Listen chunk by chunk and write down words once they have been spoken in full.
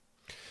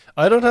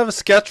I don't have a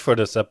sketch for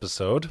this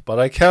episode, but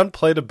I can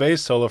play the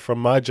bass solo from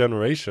my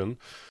generation.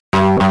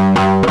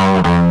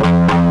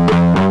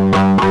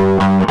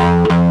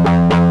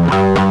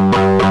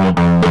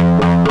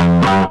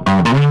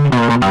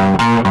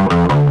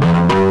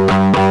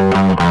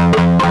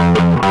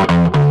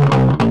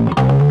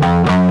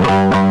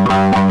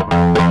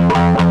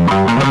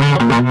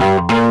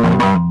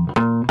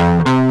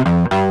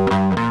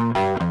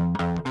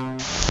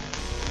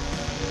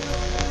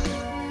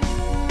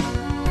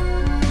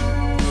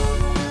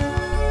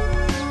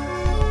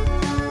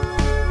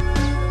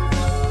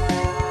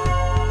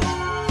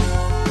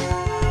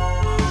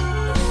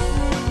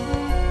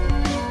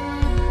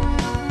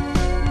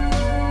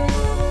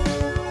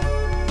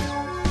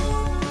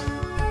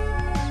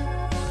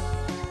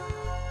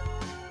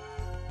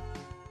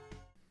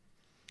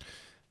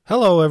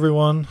 Hello,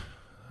 everyone.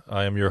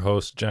 I am your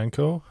host,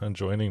 Janko, and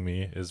joining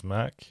me is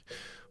Mac.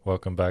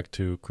 Welcome back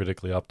to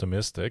Critically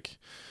Optimistic.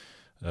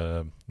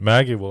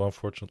 Maggie will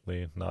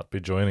unfortunately not be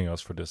joining us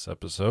for this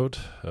episode,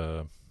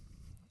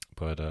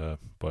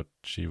 but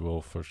she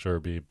will for sure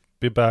be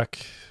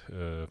back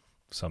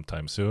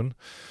sometime soon.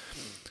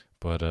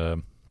 But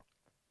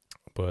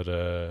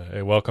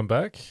hey, welcome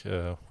back.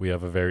 We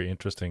have a very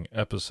interesting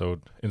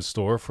episode in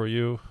store for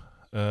you.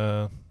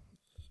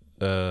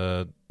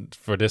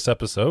 For this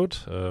episode,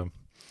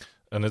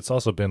 and it's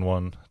also been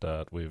one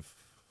that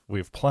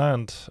we've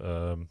planned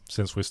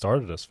since we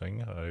started this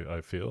thing. I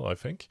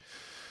think.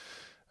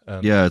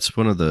 And yeah, it's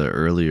one of the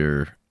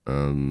earlier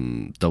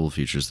double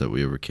features that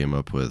we ever came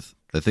up with.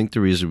 I think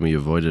the reason we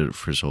avoided it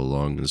for so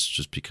long is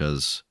just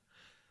because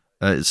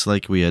it's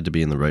like we had to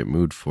be in the right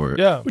mood for it.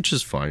 Yeah, which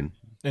is fine.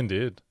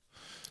 Indeed.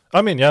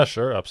 I mean, yeah,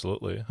 sure,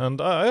 absolutely. And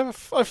I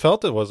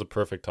felt it was a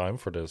perfect time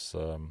for this.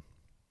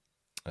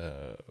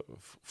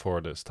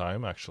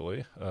 Time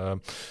actually.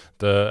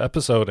 The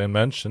episode in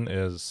mention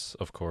is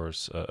of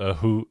course a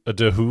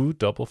The Who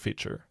double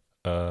feature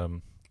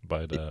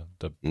by the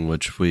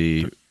which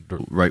we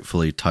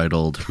rightfully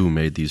titled Who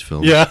Made These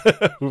Films. Yeah.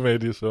 Who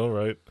Made These Films,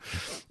 right?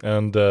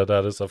 And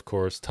that is of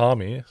course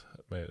Tommy,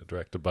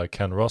 directed by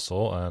Ken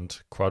Russell,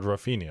 and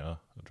Quadrophenia,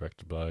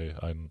 directed by,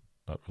 I'm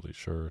not really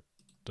sure,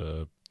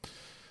 the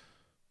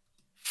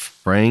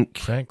Frank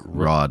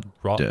Rodham.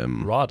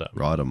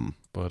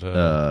 But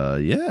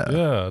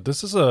yeah,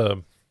 this is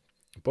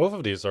both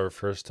of these are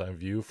first time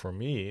view for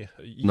me.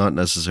 Not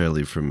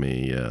necessarily for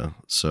me, yeah.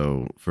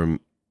 So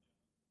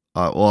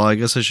well, I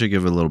guess I should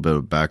give a little bit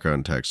of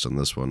background text on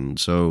this one.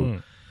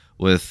 So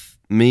with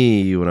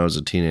me, when I was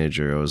a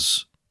teenager, I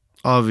was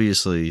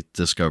obviously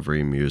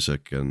discovering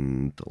music,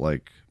 and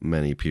like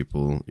many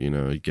people,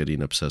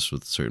 getting obsessed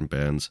with certain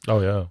bands. Oh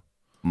yeah.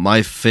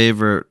 My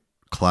favorite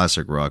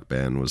classic rock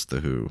band was The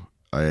Who.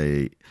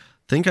 I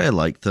think I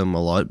liked them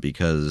a lot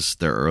because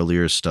their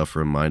earlier stuff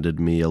reminded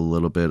me a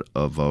little bit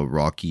of a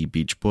rocky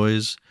Beach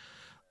Boys,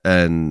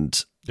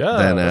 and yeah,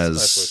 then that's a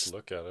nice way to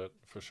look at it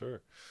for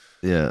sure.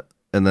 Yeah,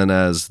 and then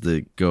as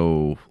they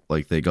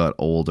got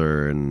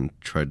older and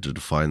tried to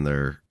define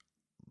their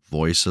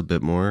voice a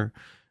bit more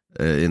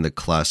in the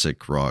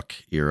classic rock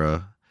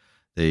era,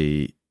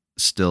 they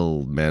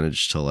still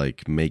managed to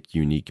make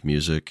unique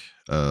music,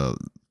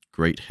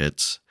 great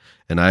hits.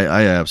 And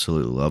I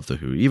absolutely love The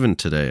Who. Even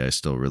today, I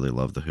still really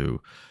love The Who.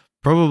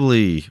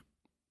 Probably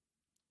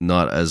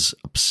not as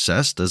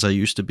obsessed as I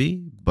used to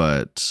be,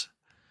 but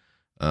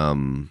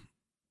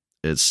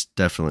it's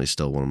definitely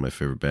still one of my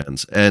favorite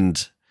bands.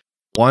 And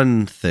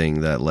one thing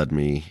that led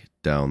me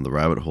down the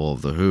rabbit hole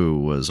of The Who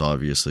was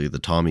obviously the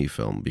Tommy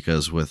film,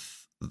 because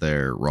with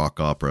their rock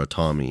opera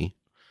Tommy,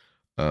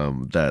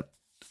 that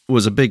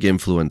was a big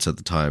influence at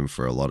the time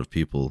for a lot of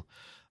people.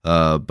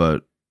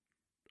 But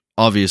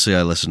obviously,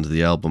 I listened to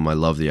the album. I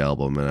love the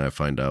album, and I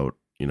find out,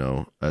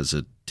 as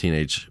a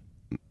teenage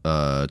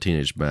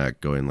Mac,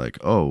 going like,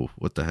 "Oh,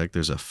 what the heck?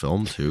 There's a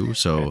film too."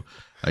 So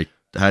I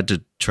had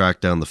to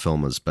track down the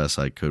film as best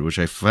I could, which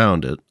I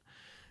found it,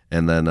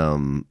 and then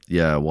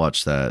I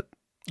watched that.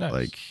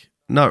 Nice.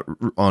 Not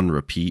on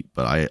repeat,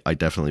 but I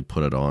definitely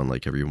put it on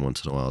every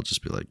once in a while.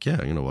 Just be like,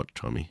 yeah, you know what,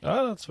 Tommy?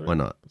 Why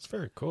not? That's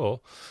very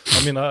cool.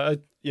 I mean, I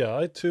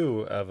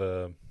too have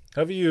a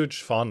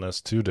huge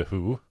fondness to The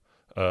Who.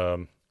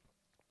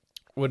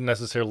 Wouldn't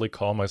necessarily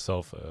call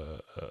myself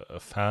a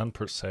fan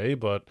per se,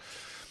 but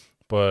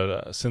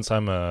since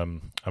I'm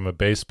a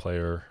bass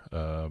player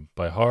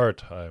by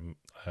heart, I'm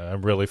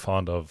really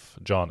fond of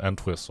John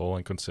Entwistle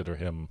and consider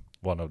him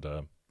one of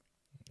the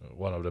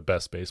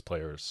best bass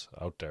players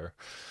out there.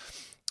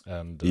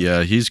 And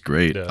yeah, he's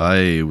great. Yeah.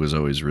 I was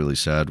always really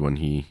sad when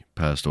he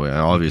passed away.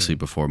 Obviously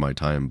before my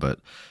time, but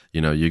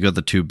you got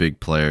the two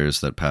big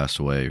players that passed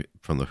away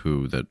from The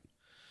Who that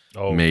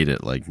made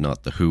it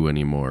not The Who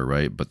anymore,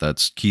 right? But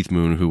that's Keith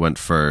Moon, who went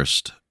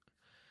first,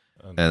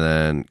 and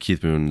then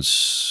Keith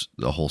Moon's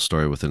the whole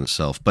story within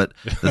itself. But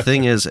the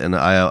thing is, and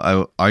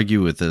I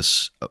argue with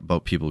this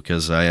about people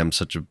because I am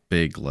such a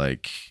big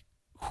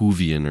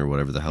Whovian or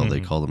whatever the hell they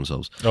call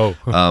themselves. Oh,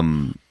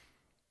 I'm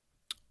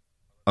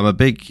a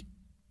big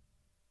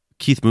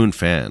Keith Moon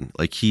fan.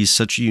 Like, he's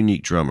such a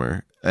unique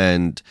drummer,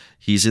 and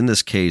he's in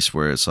this case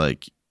where it's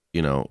like,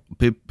 you know,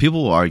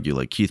 people will argue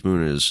like Keith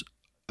Moon is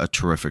a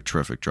terrific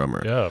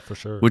drummer. Yeah, for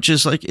sure. Which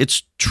is like,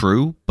 it's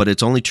true, but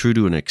it's only true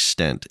to an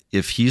extent.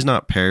 If he's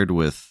not paired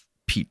with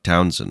Pete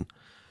Townsend,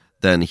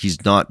 then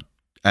he's not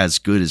as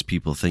good as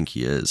people think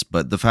he is.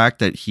 But the fact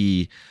that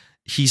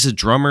he's a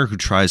drummer who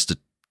tries to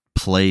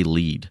play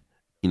lead,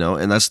 you know,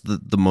 and that's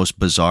the most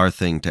bizarre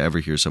thing to ever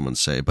hear someone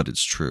say, but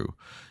it's true.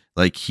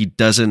 Like, he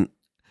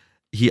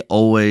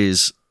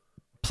always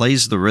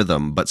plays the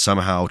rhythm, but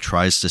somehow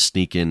tries to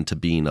sneak into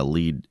being a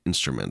lead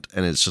instrument.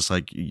 And it's just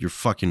like, you're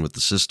fucking with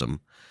the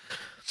system.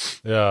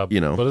 Yeah, you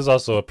know. But it's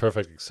also a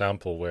perfect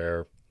example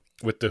where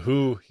with The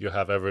Who, you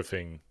have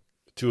everything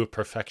to a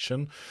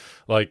perfection.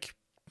 Like,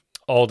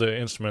 all the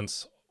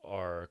instruments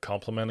are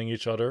complementing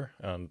each other,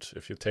 and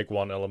if you take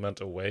one element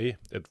away,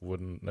 it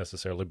wouldn't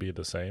necessarily be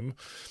the same.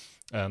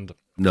 And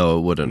no,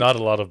 it wouldn't. Not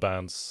a lot of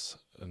bands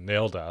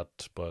nail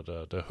that, but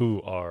The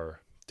Who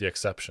are the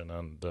exception,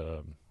 and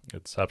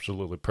it's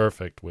absolutely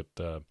perfect with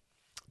the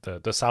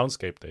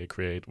soundscape they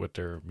create with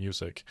their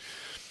music.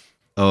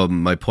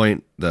 My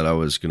point that I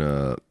was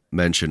gonna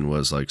mention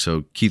was like,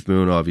 so Keith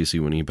Moon, obviously,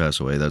 when he passed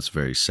away, that's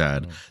very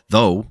sad.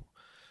 Though,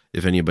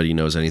 if anybody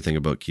knows anything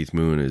about Keith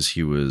Moon, is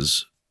he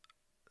was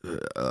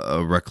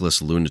a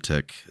reckless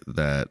lunatic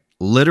that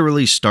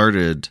literally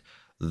started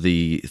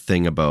the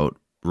thing about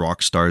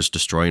rock stars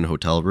destroying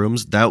hotel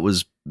rooms. That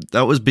was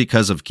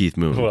because of Keith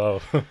Moon.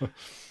 Wow.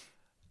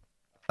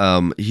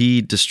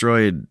 He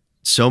destroyed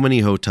so many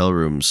hotel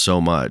rooms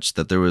so much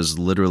that there was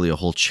literally a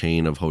whole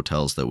chain of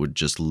hotels that would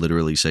just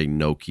literally say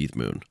no Keith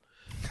Moon.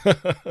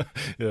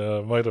 Yeah,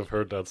 I might have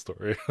heard that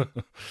story.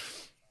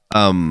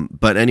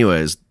 But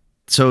anyways,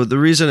 so the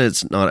reason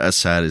it's not as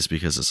sad is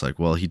because it's like,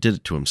 well, he did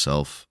it to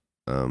himself,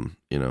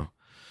 you know.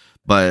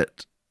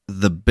 But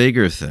the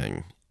bigger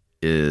thing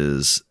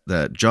is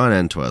that John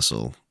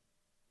Entwistle,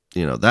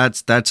 you know,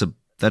 that's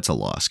a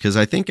loss, because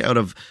I think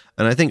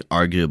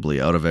arguably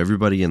out of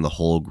everybody in the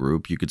whole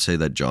group, you could say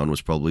that John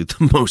was probably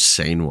the most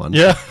sane one.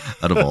 Yeah.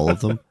 Out of all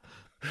of them.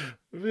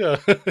 Yeah,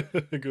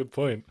 good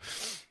point.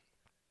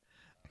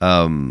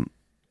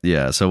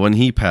 Yeah. So when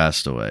he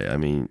passed away, I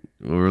mean,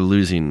 we were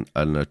losing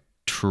a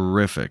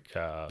terrific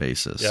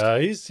bassist. Yeah,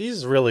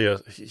 he's really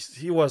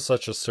he was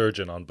such a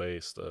surgeon on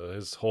bass.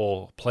 His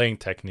whole playing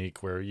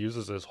technique, where he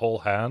uses his whole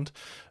hand.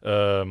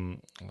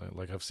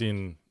 Like I've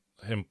seen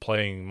him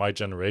playing My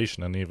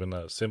Generation, and even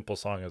a simple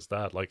song as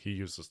that, like, he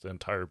uses the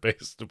entire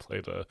bass to play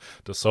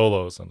the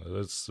solos, and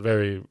it's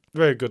very,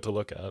 very good to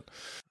look at.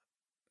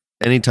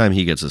 Anytime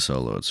he gets a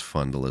solo, it's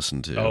fun to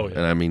listen to. Oh, yeah.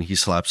 And I mean, he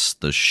slaps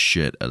the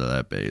shit out of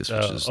that bass,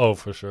 which is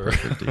for sure.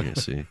 perfect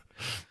to see.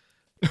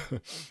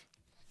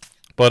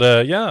 But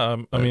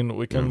I mean,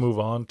 we can move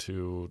on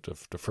to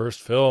the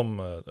first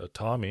film,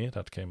 Tommy,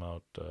 that came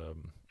out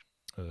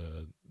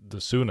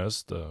the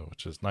soonest,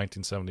 which is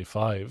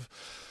 1975.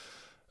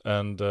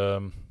 And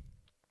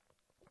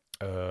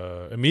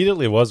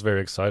immediately was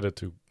very excited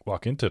to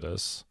walk into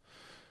this.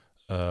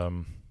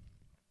 So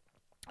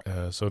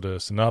the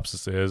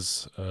synopsis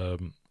is, a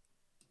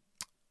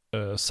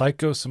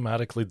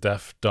psychosomatically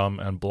deaf, dumb,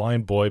 and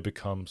blind boy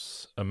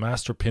becomes a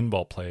master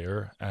pinball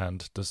player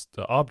and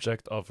the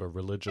object of a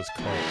religious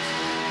cult.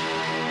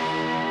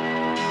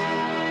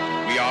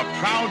 We are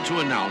proud to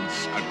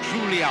announce a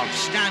truly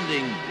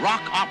outstanding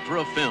rock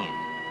opera film,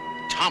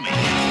 Tommy.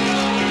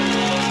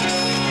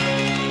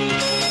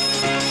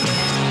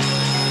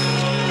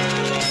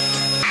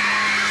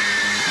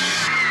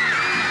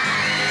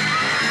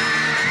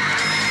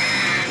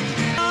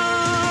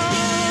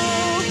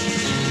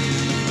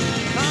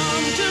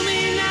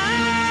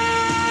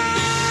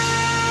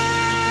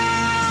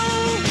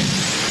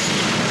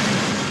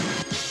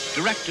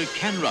 Director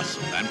Ken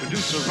Russell and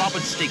producer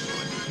Robert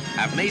Stigwood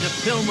have made a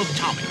film of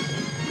Tommy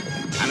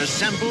and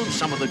assembled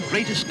some of the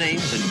greatest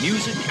names in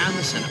music and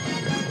the cinema.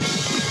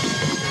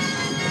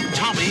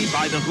 Tommy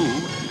by The Who,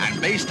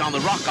 and based on the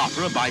rock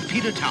opera by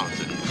Peter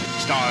Townsend,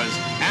 stars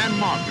Anne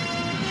Margaret,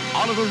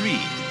 Oliver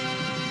Reed,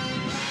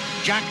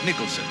 Jack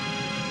Nicholson,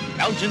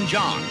 Elton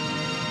John,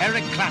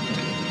 Eric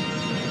Clapton,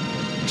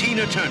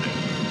 Tina Turner,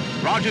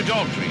 Roger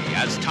Daltrey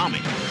as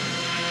Tommy.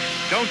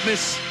 Don't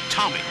miss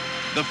Tommy,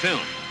 the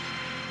film.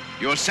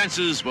 Your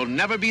senses will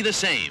never be the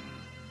same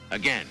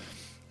again.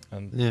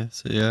 And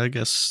I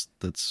guess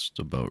that's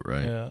about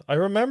right. Yeah, I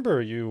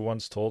remember you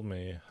once told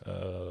me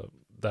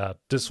that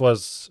this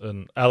was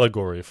an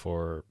allegory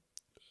for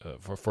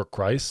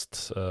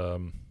Christ,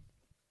 and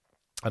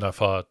I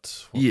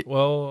thought,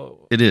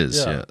 well, it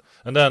is. Yeah.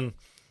 And then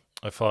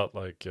I thought,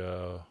 like,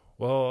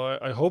 well,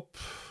 I hope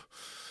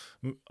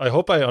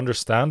I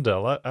understand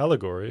the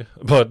allegory,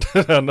 but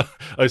then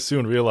I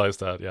soon realized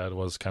that, it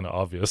was kind of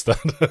obvious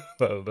that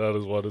that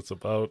is what it's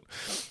about.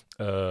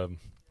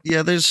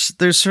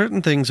 There's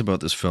certain things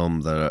about this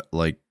film that are,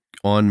 like,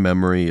 on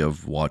memory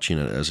of watching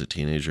it as a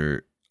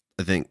teenager,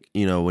 I think,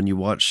 you know, when you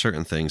watch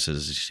certain things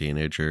as a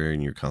teenager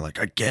and you're kind of like,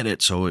 I get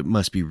it, so it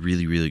must be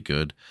really, really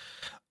good.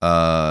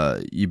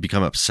 you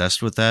become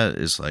obsessed with that.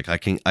 Is like I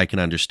can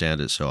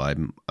understand it, so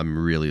I'm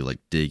really like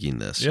digging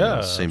this.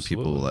 Yeah, same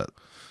absolutely. people that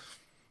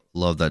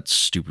love that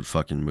stupid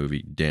fucking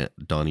movie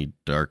Donnie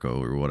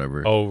Darko or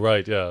whatever. Oh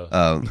right, yeah.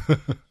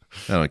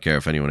 I don't care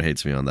if anyone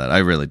hates me on that. I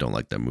really don't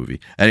like that movie.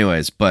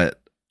 Anyways,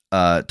 but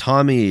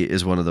Tommy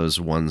is one of those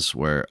ones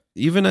where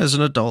even as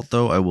an adult,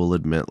 though, I will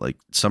admit, like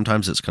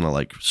sometimes it's kind of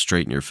like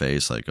straight in your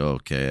face, like, oh,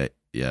 okay,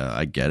 yeah,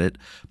 I get it.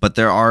 But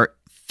there are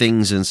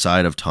things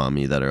inside of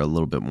Tommy that are a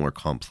little bit more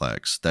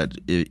complex that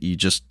you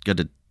just got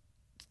to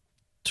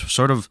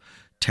sort of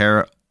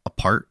tear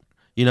apart,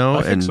 I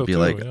think and so be too,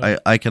 like, yeah.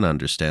 I can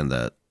understand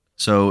that.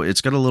 So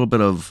it's got a little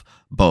bit of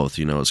both,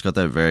 it's got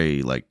that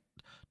very like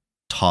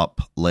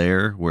top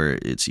layer where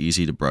it's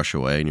easy to brush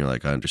away and you're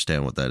like, I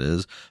understand what that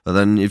is. But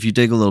then if you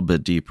dig a little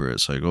bit deeper,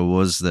 it's like, oh,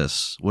 what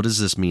does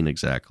this mean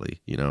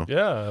exactly?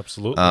 Yeah,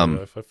 absolutely.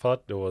 Um, I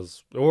thought there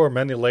were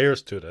many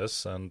layers to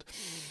this, and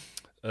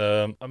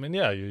I mean,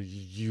 yeah,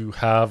 you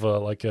have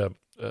a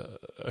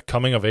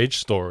coming of age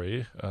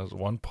story as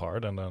one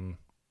part, and then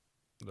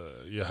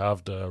you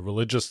have the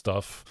religious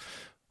stuff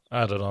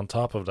added on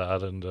top of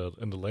that in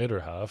the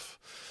later half.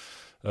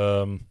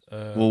 Well,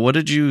 what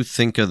did you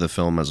think of the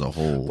film as a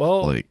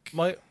whole?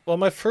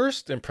 My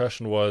first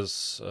impression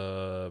was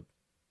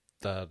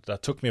that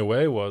took me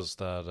away was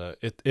that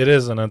it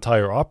is an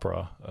entire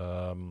opera.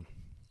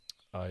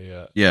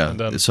 Yeah, and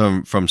then,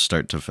 so from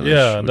start to finish.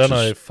 Yeah, and which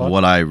then is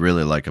what I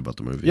really like about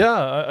the movie.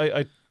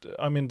 Yeah,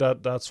 I mean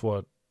that's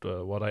what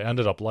I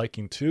ended up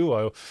liking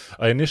too.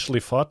 I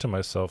initially thought to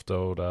myself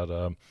though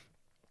that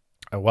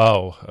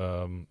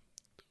wow.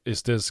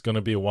 Is this going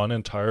to be one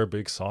entire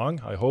big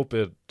song? I hope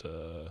it.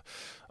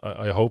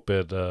 I hope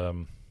it.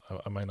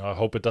 I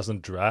hope it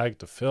doesn't drag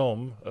the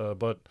film.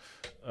 But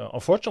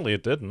unfortunately,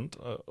 it didn't.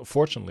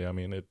 Fortunately, I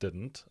mean, it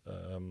didn't.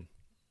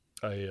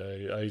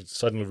 I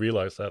suddenly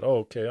realized that. Oh,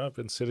 okay, I've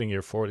been sitting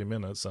here 40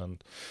 minutes,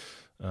 and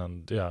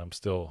yeah, I'm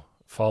still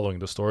following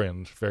the story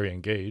and very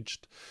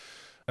engaged.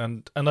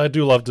 And I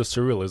do love the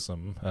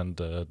surrealism and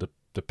the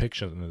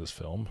depiction in this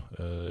film.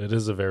 It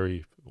is a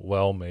very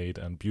well made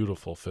and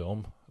beautiful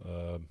film.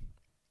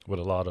 With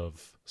a lot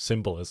of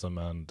symbolism,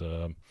 and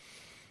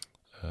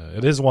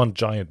it is one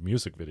giant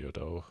music video,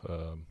 though.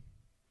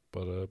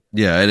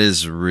 Yeah, it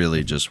is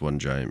really just one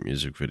giant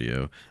music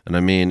video, and I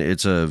mean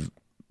it's a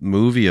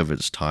movie of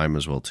its time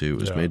as well too.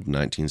 It was made in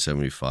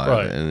 1975,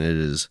 right. And it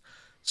is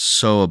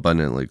so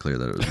abundantly clear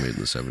that it was made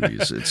in the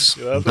 70s. It's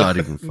not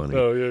even funny.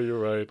 No, yeah, you're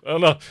right. Oh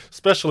no,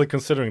 especially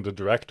considering the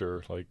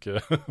director, like.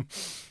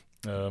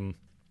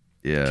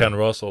 Yeah. Ken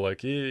Russell,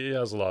 like he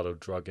has a lot of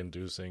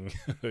drug-inducing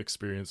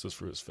experiences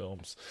for his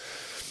films.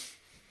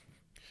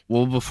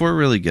 Well, before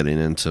really getting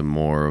into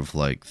more of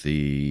like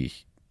the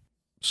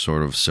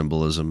sort of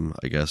symbolism,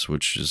 I guess,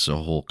 which is a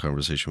whole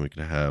conversation we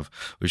could have,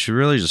 we should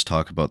really just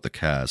talk about the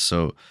cast.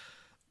 So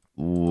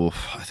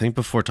I think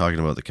before talking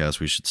about the cast,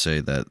 we should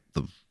say that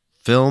the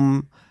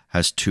film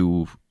has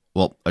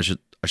I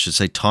should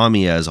say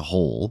Tommy as a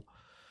whole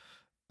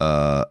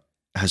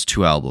has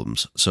two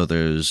albums. So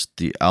there's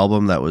the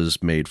album that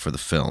was made for the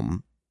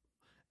film,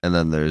 and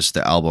then there's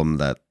the album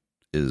that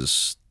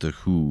is the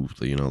Who,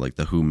 like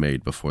the Who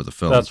made before the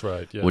film. That's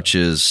right, yeah. Which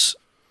is,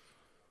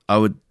 I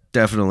would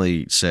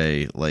definitely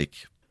say, like,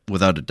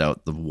 without a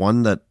doubt, the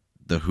one that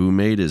the Who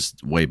made is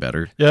way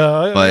better. Yeah,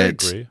 I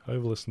agree.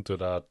 I've listened to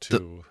that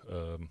too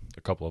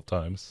a couple of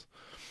times.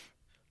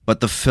 But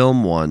the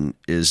film one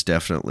is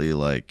definitely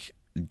like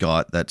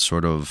got that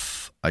sort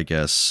of, I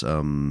guess,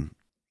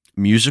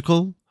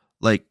 musical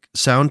like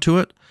sound to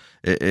it.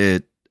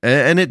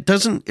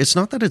 It's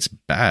not that it's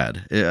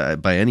bad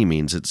by any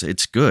means.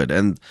 It's good.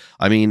 And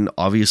I mean,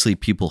 obviously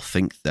people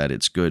think that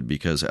it's good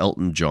because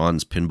Elton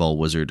John's Pinball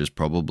Wizard is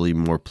probably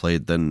more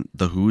played than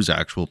the Who's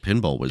actual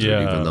Pinball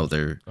Wizard, even though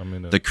they're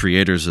the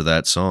creators of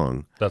that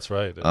song. That's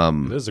right.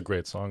 It is a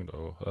great song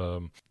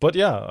though. But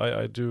yeah,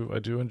 I do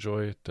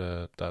enjoy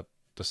that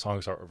the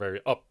songs are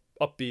very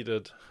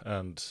upbeated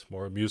and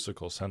more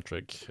musical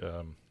centric.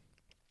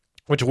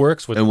 Which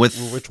works with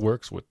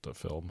the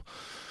film.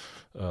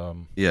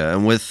 Yeah,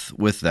 and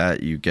with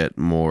that you get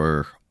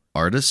more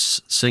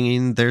artists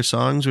singing their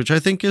songs, which I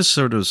think is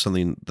sort of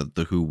something that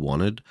the Who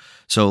wanted.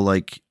 So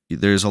like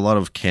there's a lot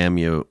of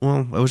cameo.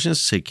 Well, I was going to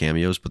say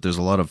cameos, but there's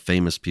a lot of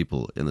famous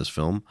people in this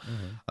film.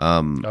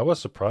 Mm-hmm. I was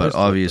surprised. But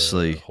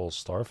obviously, with the whole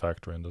star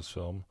factor in this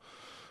film.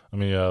 I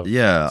mean,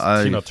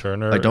 Tina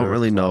Turner. I don't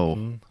really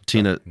know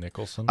Tina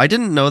Nicholson. I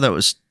didn't know that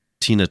was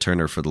Tina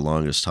Turner for the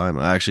longest time.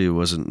 Actually, it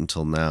wasn't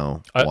until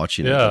now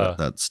watching it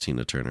that's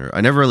Tina Turner.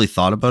 I never really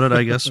thought about it,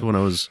 I guess, when I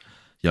was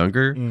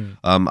younger.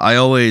 I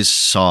always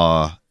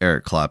saw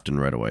Eric Clapton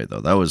right away,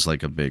 though. That was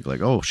like a big,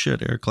 like, oh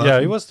shit, Eric Clapton. Yeah,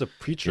 he was the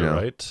preacher,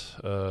 right?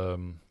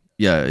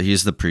 Yeah,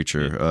 he's the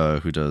preacher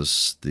who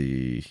does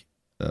the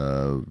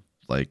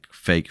like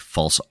fake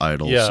false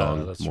idol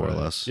song, more or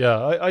less.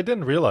 Yeah, I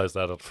didn't realize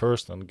that at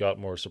first and got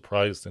more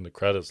surprised in the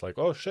credits, like,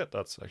 oh shit,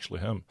 that's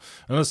actually him.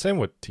 And the same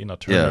with Tina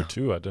Turner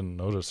too. I didn't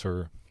notice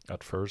her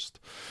at first.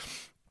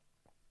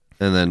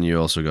 And then you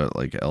also got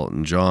like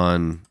Elton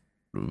John,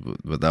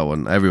 but that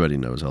one, everybody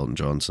knows Elton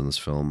John's in this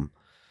film.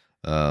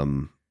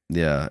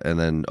 Yeah, and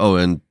then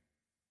and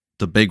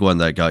the big one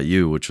that got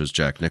you, which was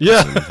Jack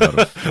Nicholson.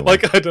 Yeah,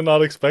 like I did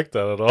not expect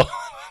that at all.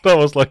 That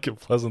was like a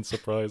pleasant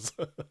surprise.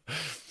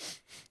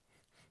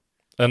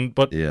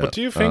 But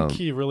do you think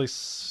he really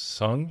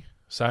sang?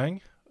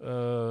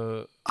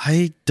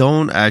 I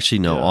don't actually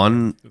know.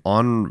 Yeah.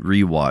 On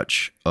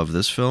rewatch of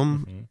this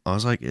film, I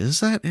was like, "Is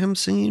that him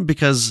singing?"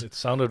 Because it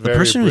sounded the very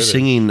person British. who's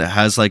singing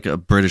has like a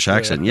British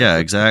accent. Yeah,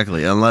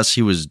 exactly. Unless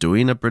he was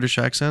doing a British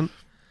accent.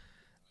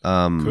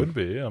 Could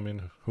be. I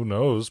mean, who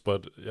knows?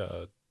 But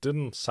yeah, it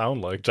didn't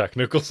sound like Jack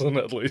Nicholson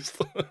at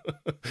least.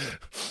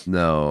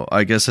 No,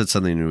 I guess it's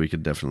something we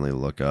could definitely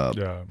look up.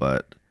 Yeah.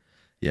 But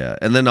yeah,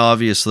 and then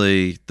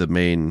obviously the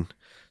main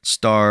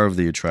star of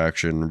the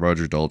attraction,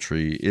 Roger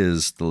Daltrey,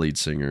 is the lead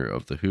singer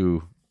of The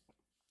Who.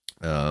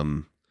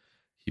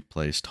 He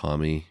plays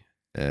Tommy,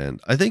 and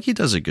I think he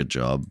does a good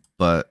job.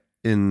 But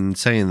in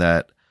saying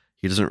that,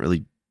 he doesn't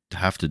really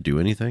have to do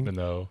anything.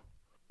 No.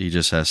 He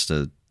just has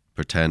to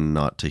pretend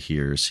not to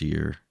hear, see,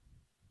 or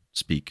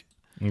speak.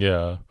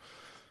 Yeah.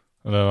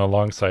 And then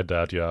alongside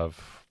that, you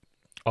have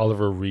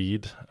Oliver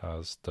Reed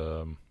as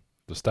the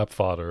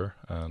stepfather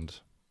and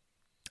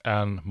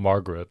Anne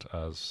Margaret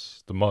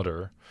as the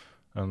mother.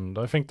 And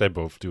I think they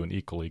both do an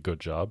equally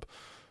good job.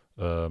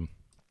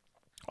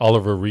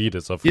 Oliver Reed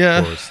is, of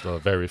course,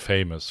 very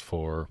famous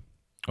for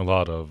a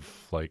lot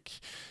of, like,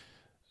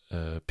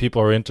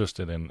 people are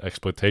interested in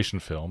exploitation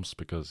films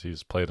because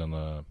he's played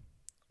in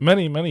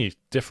many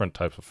different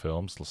types of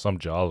films, some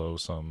giallo,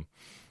 some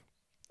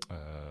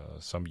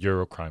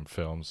Eurocrime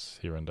films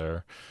here and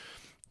there.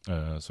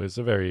 So he's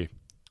a very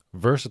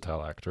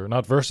versatile actor.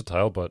 Not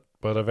versatile, but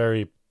a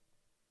very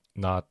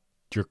not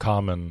your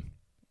common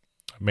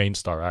main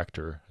star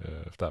actor,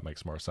 if that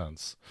makes more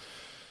sense.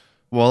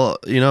 Well,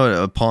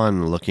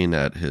 upon looking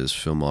at his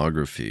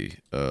filmography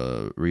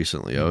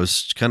recently, I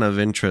was kind of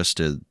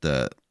interested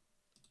that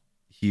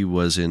he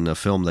was in a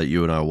film that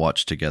you and I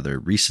watched together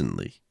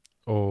recently.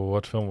 Oh,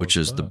 what film was which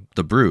is that?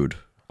 the Brood.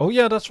 Oh,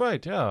 yeah, that's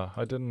right. Yeah,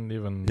 I didn't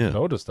even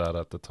notice that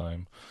at the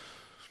time.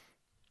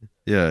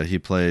 Yeah, he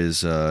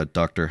plays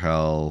Dr.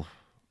 Hal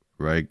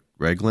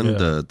Raglan,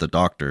 the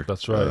doctor.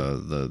 That's right.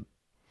 The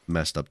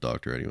messed up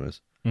doctor,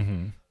 anyways.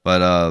 Mm-hmm.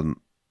 But I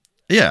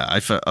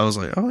was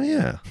like, oh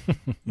yeah,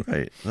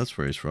 right, that's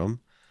where he's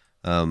from.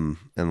 And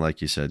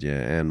like you said,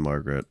 Anne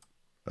Margaret.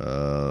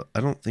 I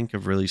don't think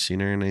I've really seen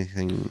her in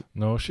anything.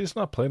 No, she's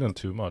not played in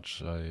too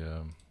much.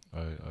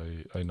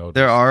 I know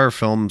there are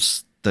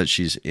films that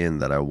she's in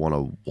that I want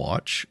to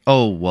watch.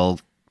 Oh well,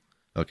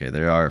 okay,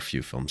 there are a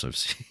few films I've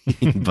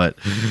seen, but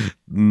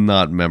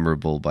not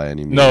memorable by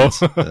any means. No,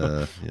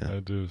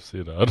 I do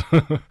see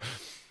that.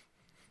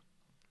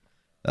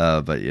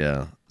 But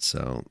yeah,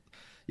 so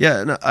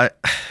yeah, no,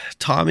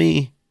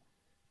 Tommy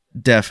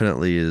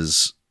definitely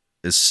is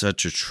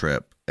such a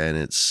trip, and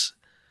it's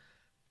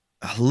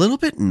a little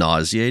bit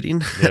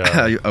nauseating.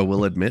 Yeah. I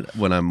will admit,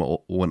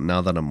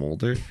 now that I'm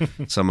older,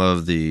 some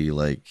of the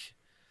like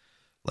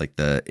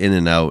the in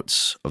and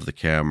outs of the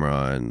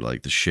camera and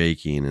like the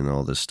shaking and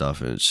all this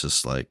stuff, and it's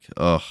just like,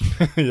 oh,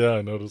 yeah,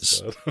 I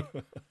noticed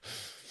that.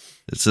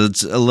 It's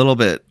a little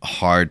bit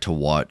hard to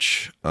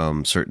watch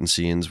certain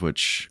scenes,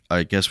 which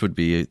I guess would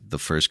be the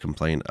first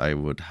complaint I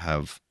would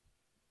have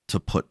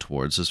to put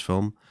towards this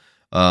film.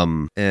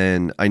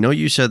 And I know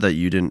you said that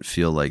you didn't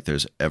feel like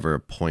there's ever a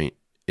point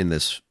in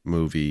this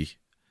movie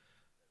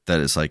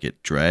that it's like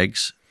it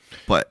drags,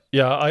 but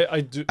yeah,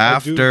 I do.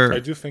 After I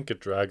do think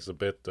it drags a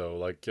bit though.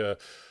 Like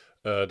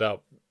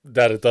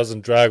that it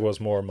doesn't drag was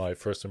more my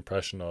first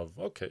impression of,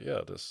 okay,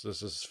 yeah, this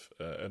is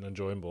an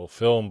enjoyable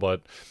film.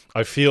 But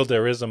I feel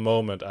there is a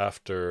moment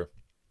after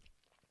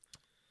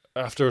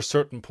a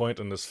certain point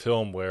in this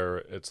film where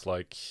it's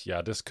like,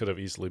 yeah, this could have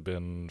easily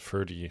been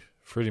 30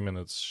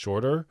 minutes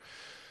shorter.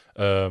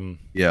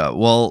 Yeah,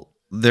 well,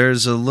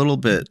 there's a little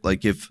bit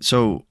like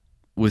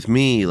with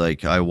me,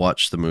 like I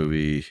watched the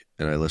movie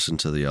and I listened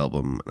to the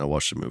album and I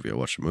watched the movie.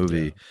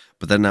 Yeah.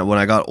 But then when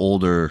I got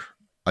older,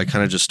 I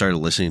kind of just started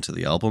listening to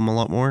the album a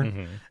lot more.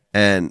 Mm-hmm.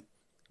 And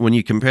when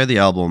you compare the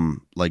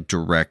album like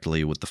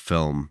directly with the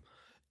film,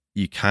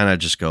 you kind of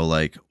just go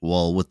like,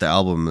 well, with the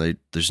album,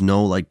 there's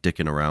no like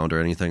dicking around or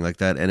anything like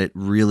that. And it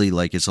really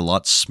like it's a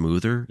lot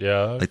smoother.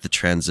 Yeah. Like the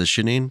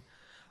transitioning,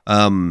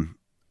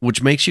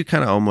 which makes you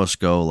kind of almost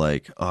go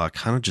like, oh, I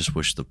kind of just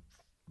wish the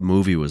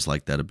movie was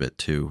like that a bit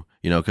too,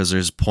 because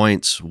there's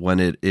points when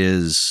it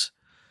is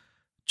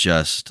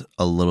just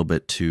a little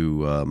bit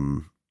too,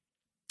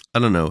 I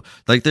don't know,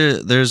 like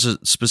there's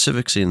a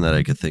specific scene that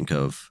I could think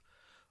of,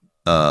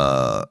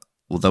 that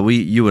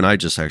you and I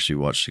just actually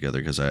watched together,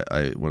 because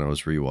I when I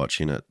was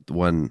rewatching it,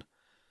 when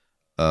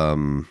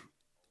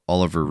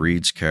Oliver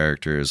Reed's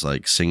character is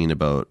like singing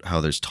about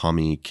how there's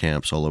Tommy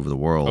camps all over the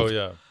world. Oh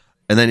yeah.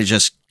 And then it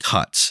just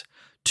cuts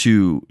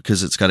to,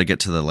 because it's got to get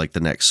to the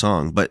next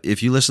song. But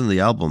if you listen to the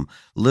album,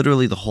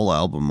 literally the whole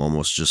album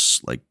almost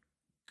just like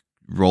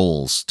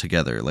rolls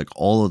together. Like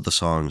all of the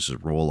songs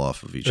roll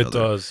off of each other. It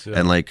does. Yeah.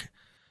 And like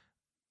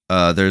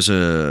there's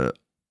a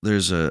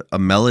there's a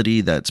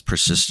melody that's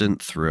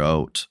persistent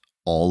throughout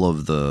all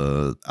of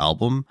the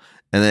album,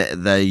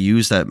 and they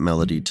use that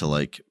melody to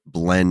like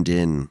blend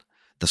in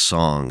the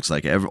songs.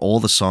 Like all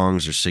the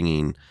songs are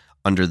singing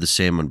under the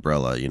same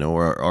umbrella, you know,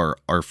 or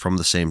are from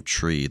the same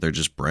tree. They're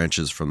just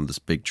branches from this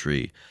big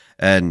tree,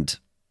 and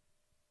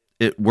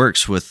it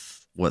works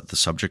with what the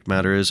subject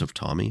matter is of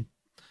Tommy,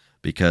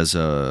 because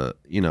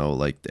you know,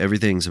 like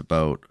everything's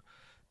about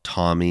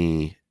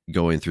Tommy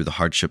going through the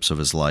hardships of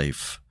his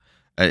life.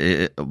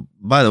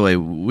 By the way,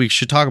 we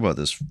should talk about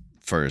this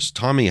first.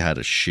 Tommy had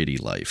a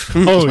shitty life.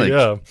 Oh, like,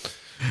 yeah.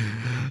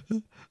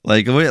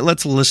 Like,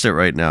 let's list it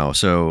right now.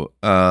 So,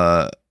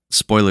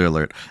 spoiler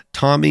alert: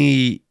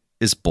 Tommy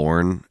is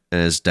born,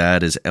 and his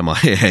dad is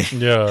MIA.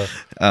 Yeah.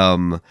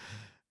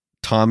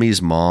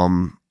 Tommy's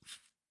mom,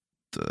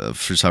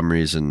 for some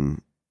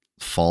reason,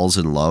 falls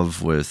in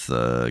love with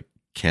a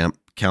camp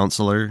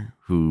counselor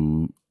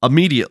who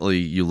immediately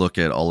you look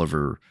at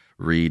Oliver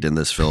Reed in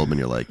this film and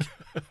you're like,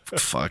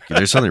 fuck,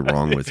 there's something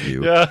wrong with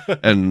you. Yeah.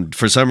 And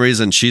for some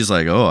reason she's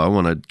like, oh, I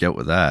want to get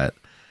with that.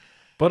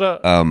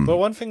 But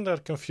one thing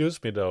that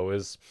confused me though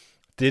is,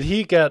 did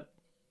he get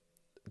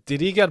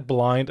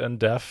blind and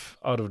deaf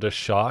out of the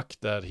shock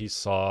that he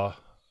saw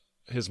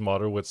his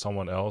mother with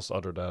someone else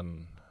other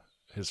than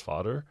his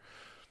father?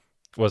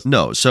 So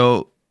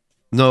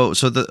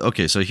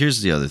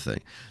here's the other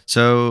thing.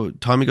 So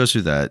Tommy goes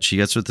through that. She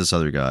gets with this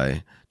other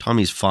guy.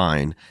 Tommy's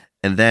fine.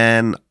 And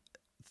then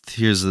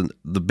here's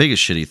the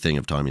biggest shitty thing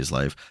of Tommy's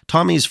life.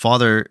 Tommy's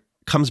father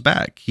comes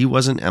back. He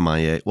wasn't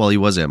MIA. Well, he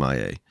was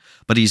MIA,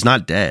 but he's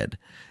not dead.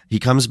 He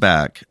comes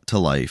back to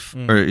life,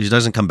 or he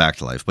doesn't come back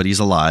to life, but he's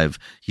alive.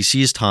 He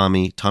sees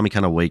Tommy. Tommy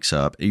kind of wakes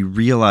up. He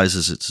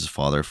realizes it's his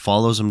father,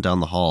 follows him down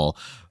the hall.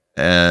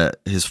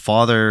 His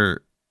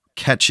father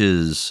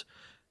catches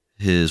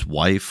his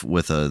wife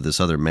with this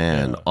other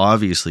man,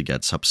 obviously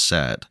gets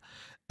upset,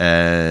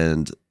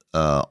 and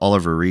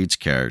Oliver Reed's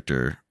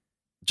character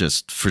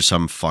just for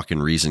some fucking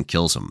reason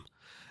kills him.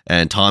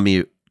 And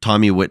Tommy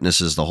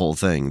witnesses the whole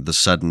thing, the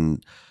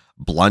sudden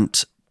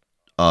blunt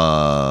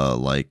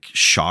like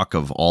shock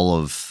of all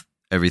of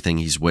everything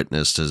he's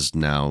witnessed has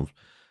now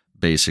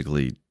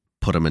basically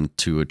put him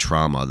into a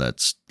trauma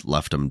that's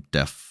left him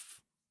deaf,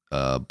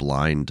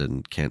 blind,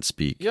 and can't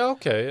speak. Yeah,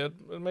 okay,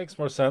 it makes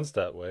more sense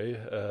that way.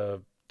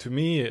 To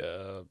me,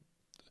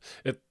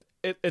 it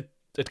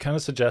kind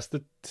of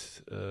suggested,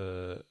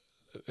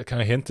 it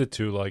kind of hinted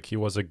to like he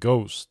was a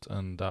ghost,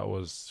 and that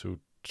was who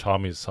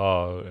Tommy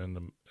saw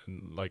in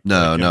like.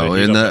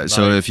 No.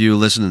 So if you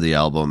listen to the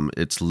album,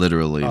 it's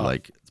literally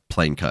like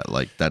plain cut.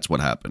 Like that's what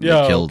happened.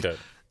 Yeah,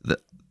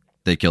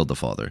 They killed the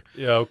father.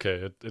 Yeah,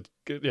 okay.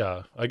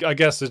 I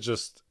guess it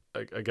just.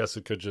 I guess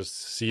it could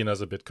just seen as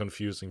a bit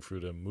confusing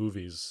through the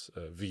movie's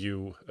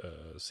view,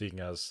 seeing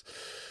as.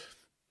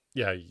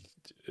 Yeah,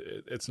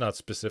 it's not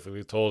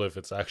specifically told if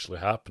it's actually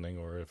happening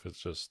or if it's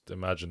just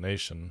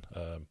imagination.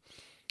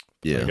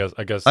 Yeah,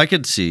 I guess I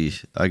could see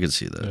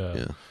that.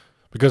 Yeah,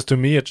 because to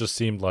me it just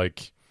seemed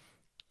like,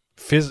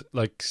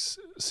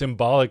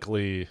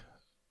 symbolically,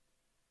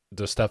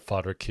 the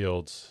stepfather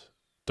killed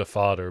the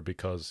father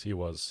because he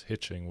was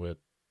hitching with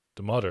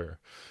the mother,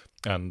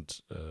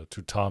 and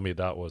to Tommy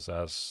that was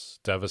as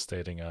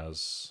devastating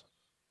as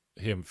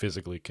him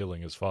physically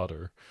killing his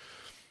father.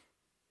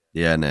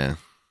 Yeah, nah.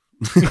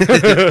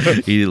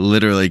 He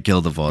literally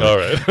killed the father.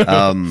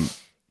 All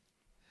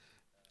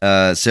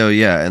right. So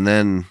yeah, and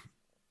then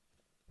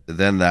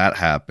that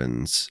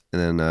happens,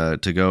 and then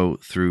to go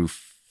through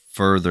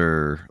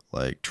further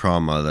like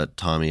trauma that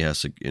Tommy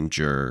has to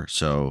endure.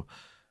 So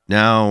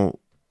now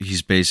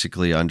he's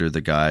basically under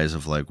the guise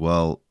of like,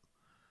 well,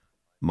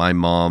 my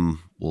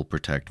mom will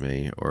protect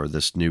me, or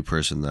this new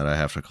person that I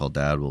have to call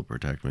dad will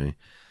protect me.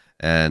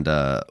 And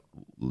the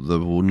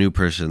new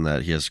person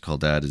that he has to call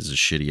dad is a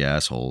shitty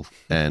asshole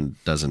and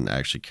doesn't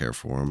actually care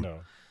for him. No.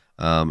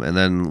 And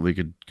then we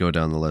could go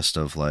down the list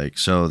of like,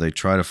 so they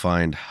try to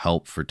find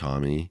help for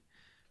Tommy.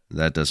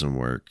 That doesn't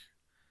work.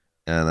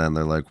 And then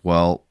they're like,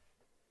 well,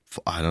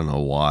 I don't know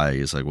why.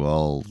 He's like,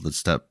 well, the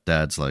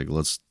stepdad's like,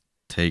 let's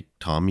take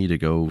Tommy to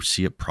go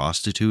see a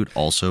prostitute,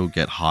 also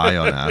get high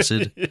on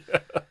acid. Yeah.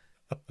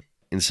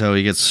 And so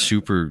he gets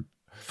super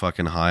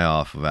fucking high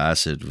off of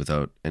acid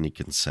without any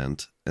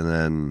consent. And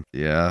then,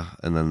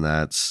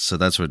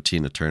 that's where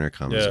Tina Turner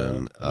comes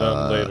in.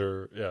 Then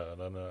later,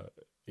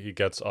 he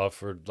gets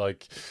offered,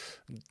 like,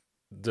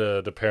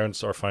 the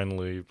parents are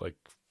finally, like,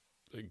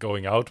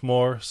 going out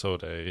more, so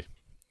they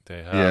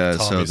have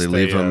Tommy so they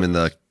leave him in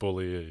the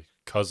bully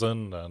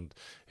cousin and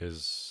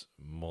his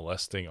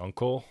molesting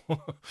uncle.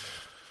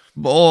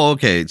 Oh,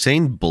 okay.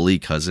 Saying bully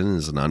cousin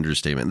is an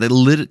understatement.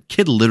 The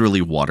kid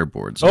literally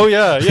waterboards him. Oh,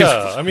 yeah.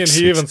 I mean,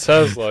 he even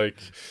says, like,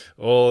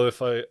 well,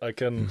 if I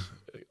can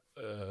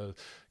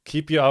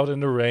keep you out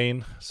in the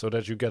rain so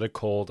that you get a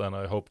cold and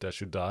I hope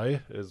that you die,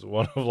 is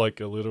one of,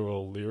 like, a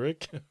literal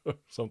lyric or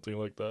something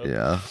like that.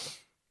 Yeah.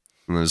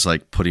 And there's,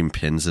 like, putting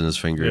pins in his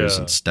fingers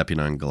and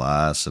stepping on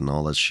glass and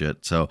all that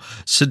shit. So,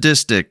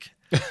 sadistic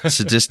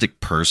sadistic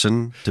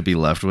person to be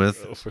left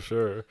with. Oh, for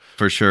sure.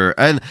 For sure.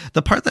 And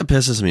the part that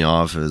pisses me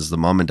off is the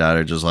mom and dad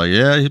are just like,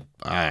 yeah,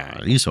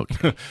 he's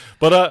okay.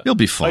 But He'll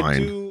be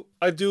fine.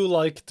 I do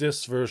like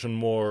this version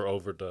more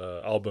over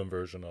the album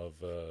version of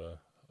the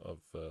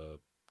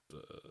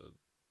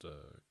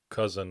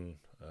cousin.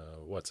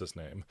 What's his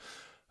name?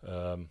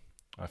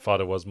 I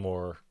thought it was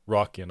more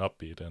rocky and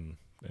upbeat in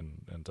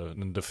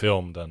the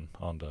film than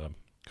on the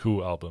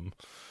Who album.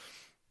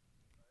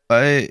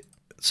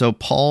 So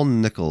Paul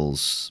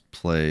Nichols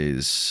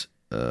plays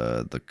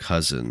the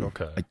cousin.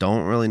 Okay. I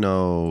don't really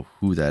know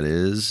who that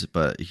is,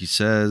 but he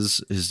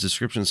says his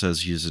description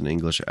says he's an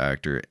English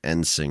actor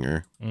and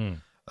singer.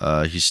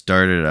 He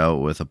started out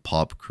with a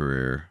pop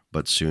career,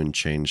 but soon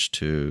changed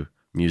to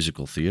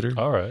musical theater.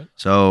 All right.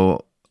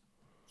 So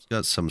he's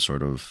got some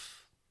sort of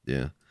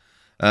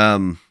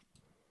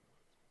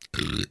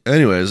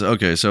Anyways,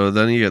 okay, so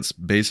then he gets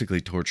basically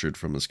tortured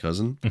from his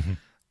cousin. Mm-hmm.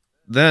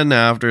 Then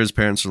after his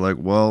parents are like,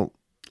 well,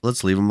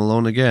 let's leave him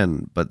alone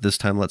again, but this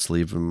time let's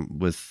leave him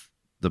with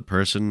the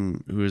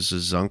person who is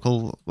his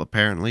uncle,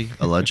 apparently,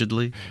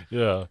 allegedly.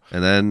 Yeah.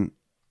 And then,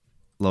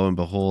 lo and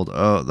behold,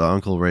 the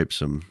uncle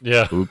rapes him.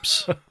 Yeah.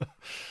 Oops.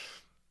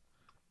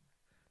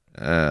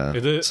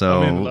 It is,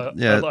 so, I mean,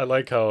 yeah. I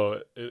like how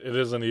it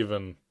isn't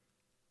even,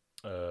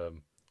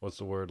 what's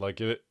the word?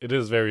 Like, it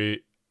is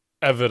very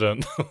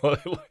evident.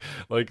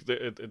 Like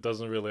it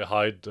doesn't really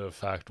hide the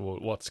fact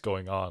what's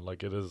going on.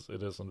 Like, it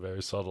isn't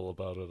very subtle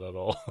about it at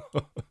all.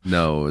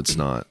 No, it's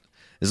not.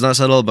 It's not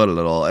subtle about it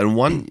at all.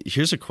 And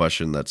here's a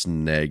question that's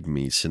nagged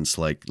me since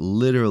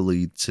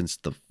literally since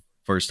the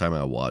first time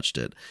I watched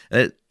it.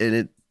 I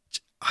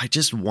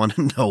just want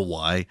to know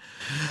why.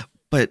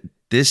 But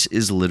this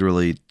is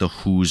literally the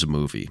Who's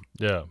movie.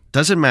 Yeah.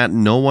 Doesn't matter.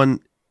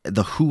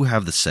 The Who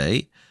have the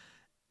say.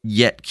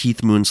 Yet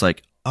Keith Moon's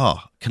like,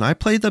 oh, can I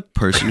play the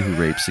person who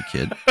rapes the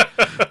kid?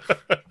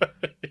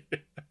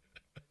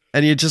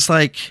 And you're just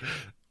like,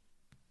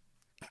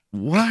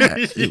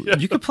 what? Yeah.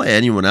 You could play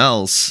anyone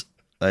else.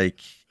 Like,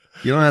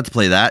 you don't have to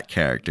play that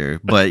character.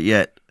 But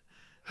yet,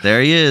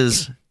 there he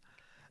is.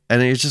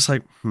 And you're just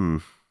like,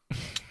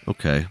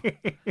 okay.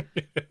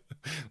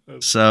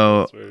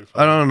 So,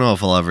 I don't know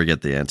if I'll ever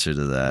get the answer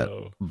to that.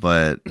 No.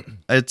 But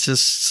it's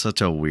just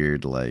such a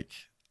weird,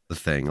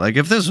 thing. Like,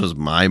 if this was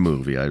my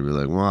movie, I'd be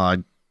like, well,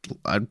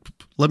 I'd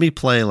let me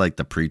play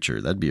the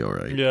preacher. That'd be all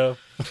right. Yeah.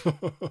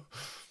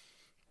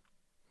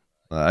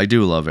 I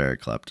do love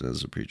Eric Clapton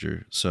as a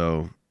preacher.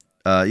 So,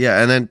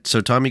 and then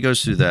so Tommy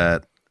goes through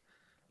that.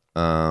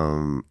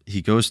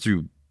 He goes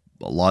through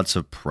lots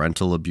of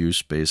parental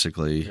abuse,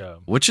 basically,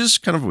 which is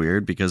kind of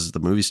weird because the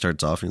movie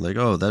starts off and you're like,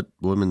 oh, that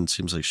woman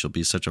seems like she'll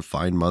be such a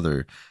fine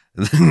mother,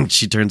 and then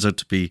she turns out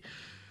to be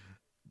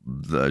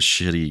the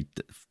shitty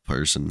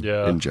person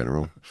in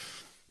general.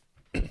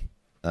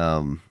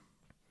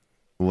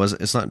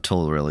 It's not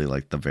until really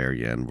the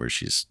very end where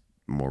she's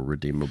more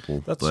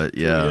redeemable. But true,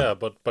 yeah,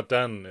 but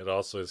then it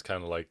also is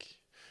kind of like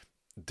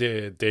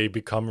they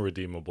become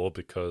redeemable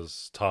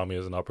because Tommy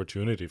is an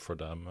opportunity for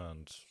them,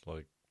 and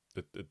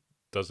it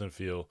doesn't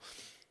feel,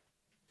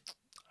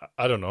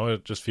 I don't know,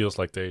 it just feels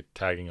like they're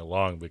tagging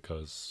along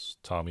because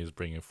Tommy is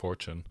bringing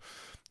fortune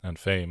and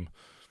fame.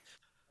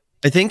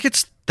 I think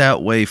it's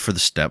that way for the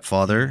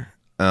stepfather.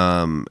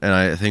 And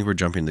I think we're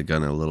jumping the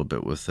gun a little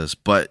bit with this,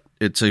 but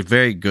it's a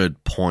very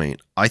good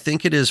point. I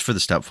think it is for the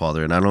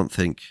stepfather, and I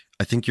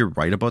think you're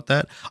right about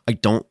that. I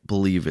don't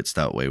believe it's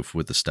that way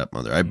with the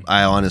stepmother.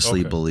 I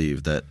honestly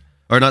believe that,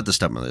 or not the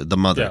stepmother, the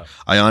mother. Yeah.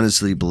 I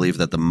honestly believe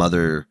that the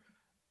mother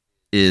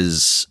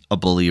is a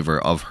believer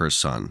of her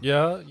son.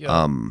 Yeah.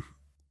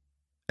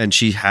 And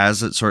she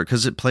has it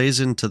because it plays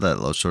into that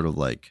sort of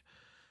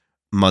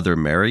Mother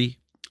Mary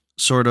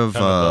sort of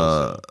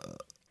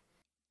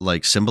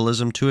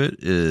symbolism to it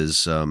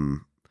is,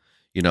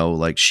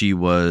 she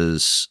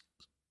was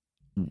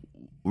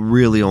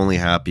really only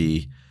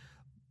happy,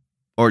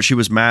 or she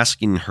was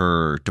masking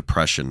her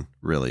depression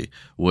really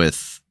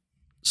with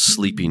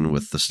sleeping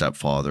with the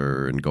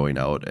stepfather and going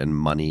out and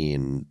money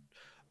and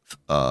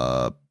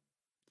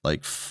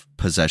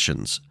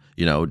possessions,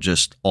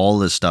 just all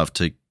this stuff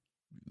to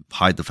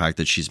hide the fact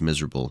that she's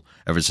miserable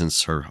ever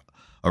since her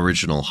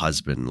original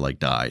husband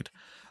died.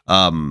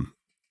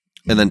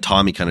 And then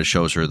Tommy kind of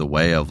shows her the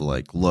way of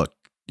look,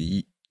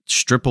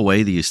 strip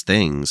away these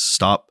things,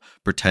 stop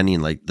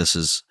pretending like this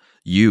is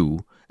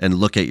you, and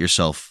look at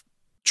yourself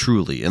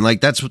truly. And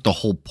that's what the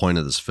whole point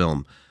of this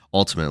film.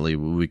 Ultimately,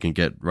 we can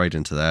get right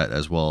into that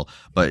as well.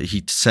 But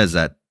he says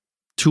that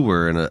to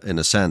her in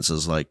a sense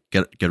is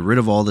get rid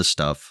of all this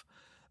stuff,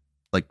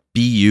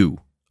 be you.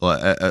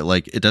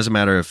 It doesn't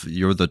matter if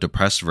you're the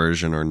depressed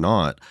version or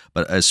not,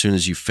 but as soon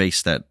as you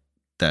face that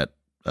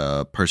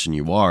person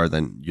you are,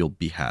 then you'll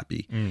be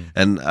happy.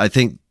 And I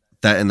think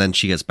that, and then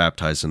she gets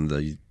baptized in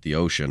the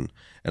ocean,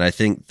 and I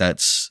think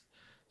that's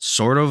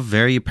sort of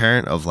very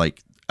apparent of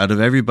out of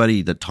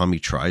everybody that Tommy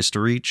tries to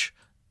reach,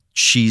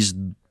 she's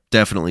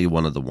definitely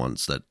one of the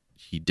ones that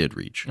he did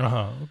reach.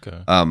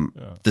 Okay.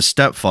 The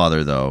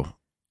stepfather though,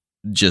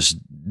 just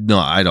no,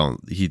 I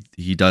don't.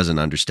 He doesn't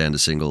understand a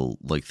single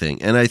like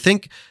thing. And I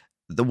think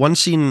the one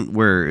scene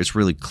where it's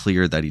really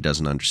clear that he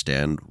doesn't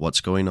understand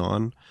what's going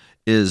on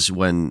is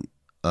when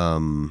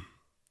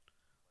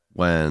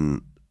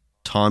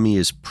Tommy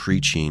is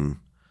preaching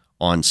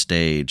on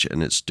stage,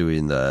 and it's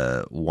doing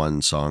the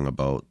one song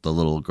about the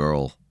little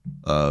girl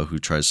who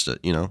tries to,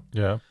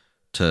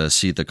 to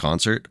see the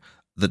concert.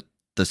 The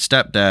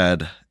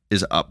stepdad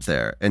is up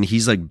there, and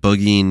he's like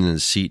boogieing in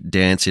his seat,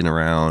 dancing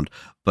around.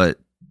 But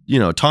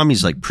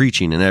Tommy's like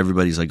preaching, and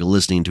everybody's like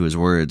listening to his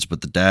words.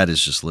 But the dad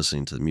is just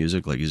listening to the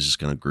music, like he's just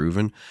kind of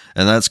grooving,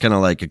 and that's kind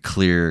of like a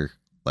clear,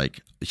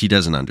 like he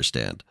doesn't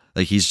understand.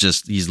 Like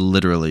he's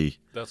literally.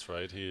 That's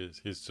right.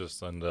 He's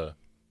just in the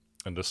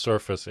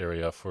surface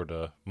area for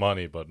the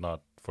money, but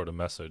not for the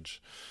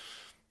message.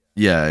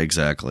 Yeah,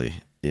 exactly.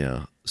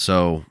 Yeah.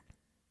 So,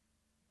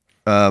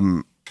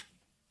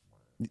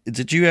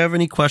 did you have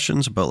any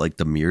questions about like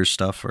the mirror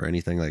stuff or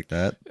anything like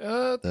that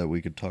that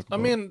we could talk about?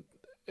 I mean,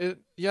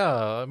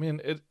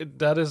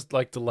 that is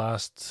like the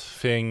last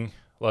thing.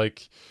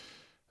 Like,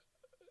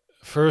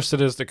 first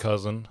it is the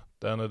cousin,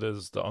 then it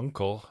is the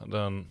uncle, and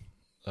then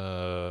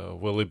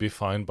will he be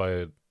fine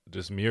by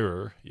this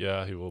mirror?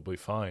 Yeah, he will be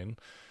fine.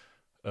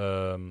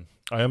 I'm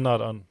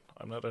not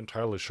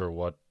entirely sure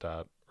what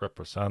that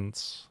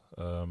represents.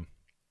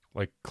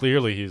 Like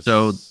clearly he's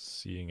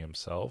seeing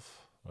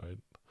himself, right?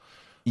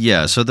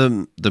 Yeah, so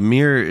the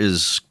mirror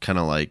is kind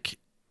of like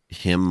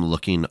him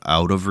looking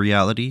out of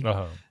reality.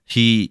 Uh-huh.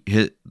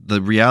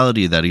 The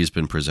reality that he's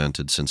been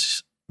presented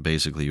since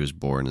basically he was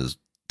born is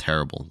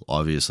terrible.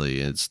 Obviously,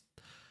 it's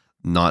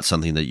not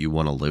something that you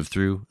want to live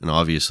through, and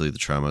obviously the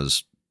trauma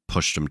has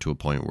pushed him to a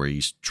point where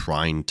he's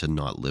trying to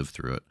not live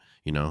through it,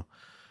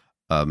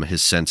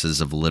 his senses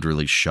have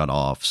literally shut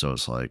off, so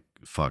it's like,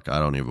 fuck, I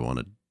don't even want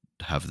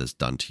to have this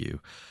done to you.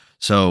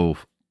 So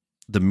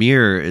the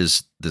mirror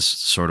is this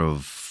sort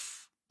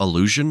of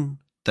illusion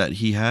that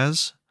he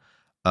has,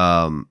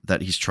 that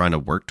he's trying to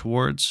work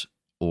towards,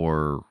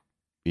 or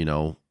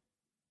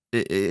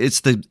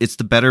it's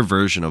the better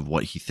version of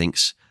what he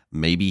thinks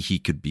maybe he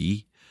could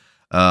be,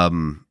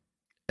 and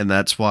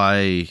that's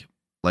why,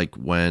 like,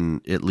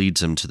 when it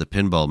leads him to the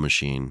pinball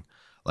machine,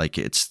 like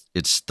it's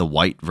the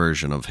white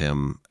version of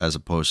him as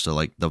opposed to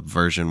like the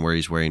version where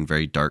he's wearing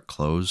very dark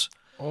clothes.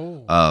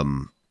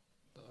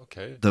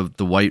 Okay.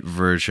 The white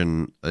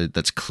version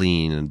that's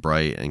clean and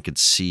bright and can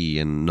see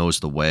and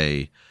knows the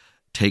way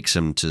takes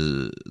him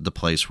to the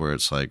place where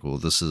it's like, well,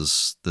 this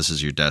is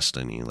your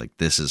destiny. Like,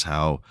 this is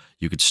how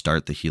you could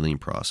start the healing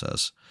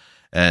process.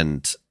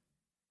 And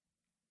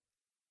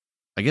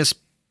I guess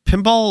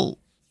pinball,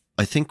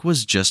 I think,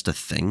 was just a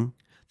thing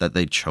that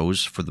they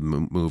chose for the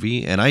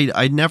movie. And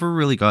I never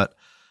really got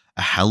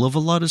a hell of a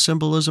lot of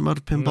symbolism out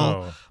of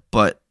pinball. No.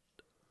 But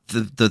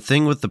the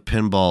thing with the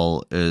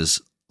pinball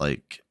is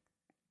like,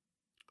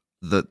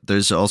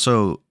 there's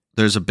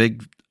a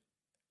big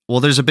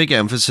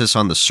emphasis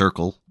on the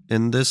circle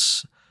in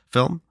this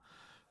film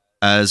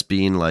as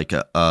being like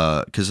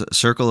because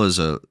circle is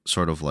a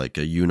sort of like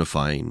a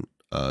unifying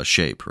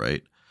shape,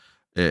 right?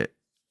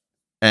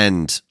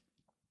 And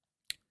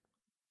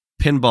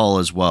pinball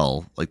as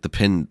well, like the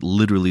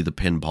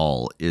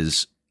pinball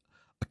is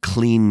a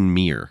clean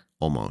mirror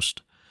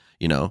almost,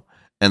 and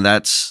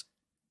it's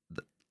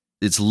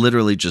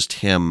literally just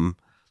him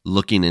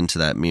looking into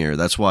that mirror.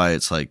 That's why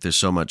it's like there's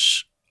so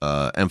much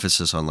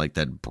emphasis on like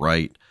that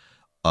bright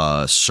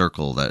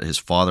circle that his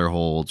father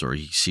holds or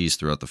he sees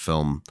throughout the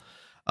film,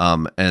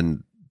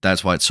 and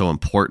that's why it's so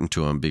important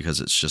to him,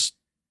 because it's just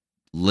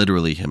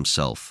literally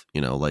himself,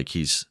 like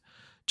he's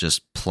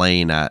just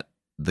playing at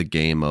the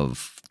game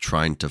of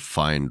trying to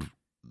find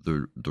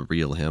the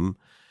real him.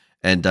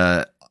 And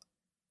I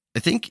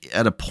think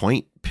at a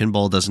point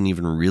pinball doesn't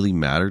even really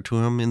matter to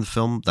him in the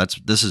film.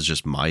 This is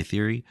just my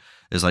theory,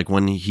 is like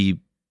when he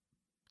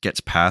gets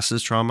past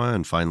his trauma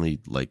and finally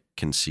like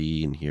can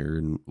see and hear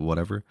and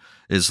whatever,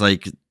 is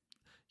like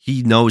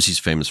he knows he's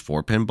famous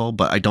for pinball,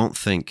 but I don't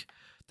think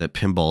that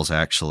pinball's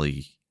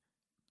actually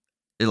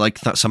like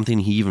something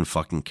he even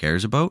fucking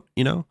cares about,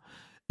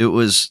 It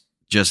was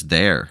just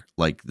there.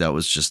 Like that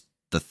was just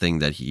the thing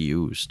that he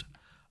used.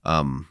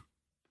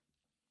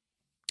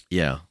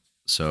 Yeah.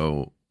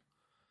 So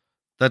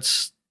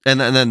that's, and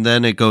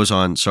then it goes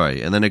on.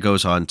 Sorry, and then it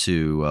goes on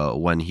to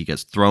when he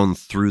gets thrown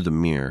through the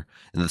mirror,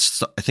 and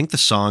I think the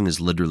song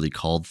is literally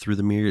called "Through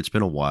the Mirror." It's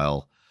been a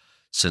while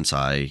since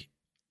I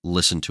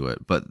listened to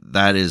it, but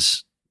that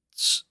is,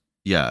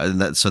 yeah, and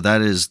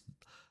that is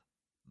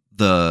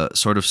the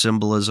sort of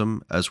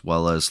symbolism, as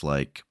well as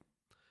like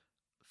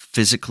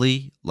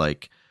physically,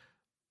 like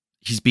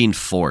he's being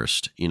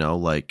forced,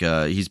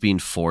 he's being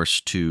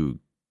forced to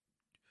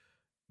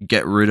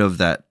get rid of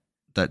that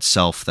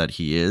self that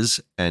he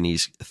is, and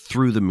he's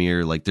through the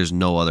mirror. Like there's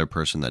no other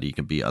person that he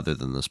can be other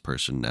than this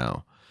person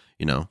now,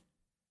 and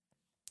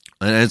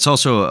it's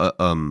also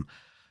a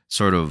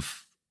sort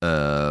of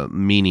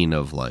meaning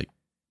of like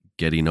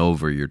getting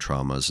over your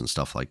traumas and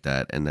stuff like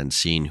that, and then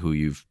seeing who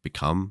you've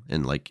become,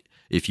 and like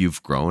if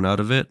you've grown out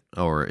of it,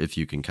 or if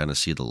you can kind of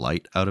see the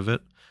light out of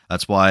it.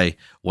 That's why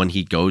when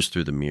he goes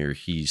through the mirror,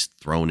 he's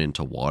thrown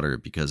into water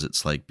because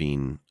it's like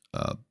being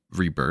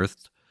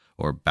rebirthed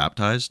or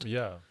baptized.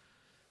 Yeah.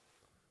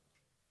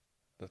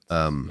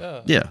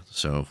 Yeah.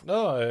 So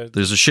no,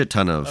 there's a shit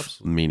ton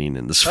of meaning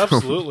in this film.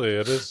 Absolutely,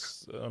 it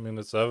is. I mean,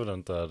 it's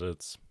evident that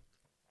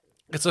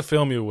it's a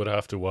film you would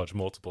have to watch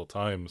multiple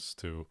times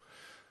to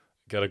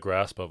get a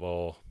grasp of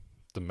all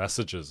the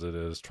messages it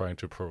is trying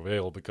to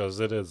prevail, because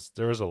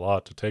there is a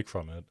lot to take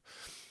from it.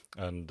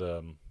 And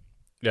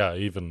yeah,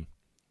 even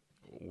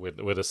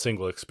with a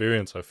single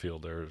experience, I feel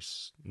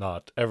there's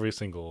not every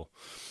single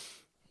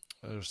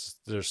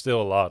there's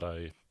still a lot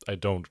I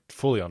don't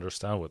fully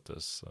understand with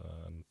this,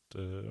 and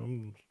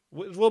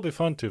it will be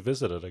fun to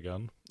visit it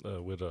again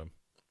with a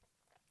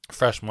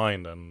fresh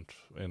mind and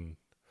in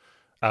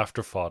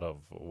afterthought of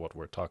what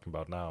we're talking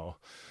about now.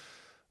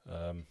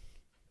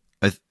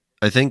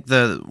 I think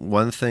that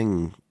one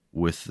thing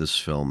with this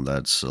film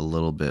that's a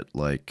little bit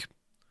like,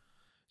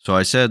 so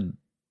I said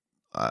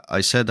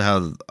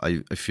how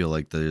I feel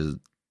like the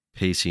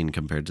pacing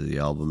compared to the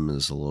album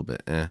is a little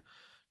bit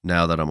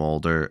now that I'm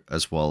older,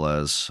 as well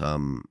as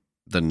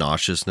the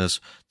nauseousness.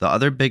 The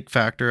other big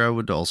factor I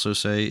would also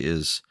say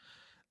is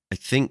I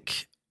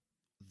think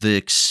the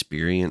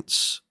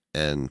experience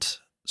and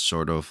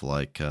sort of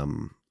like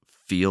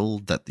feel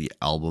that the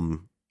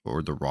album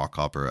or the rock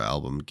opera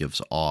album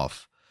gives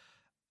off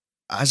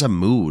as a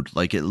mood,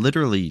 like it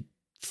literally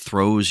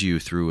throws you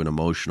through an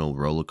emotional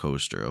roller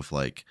coaster of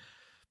like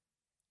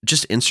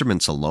just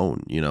instruments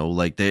alone, you know,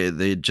 like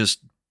they just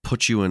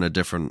put you in a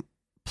different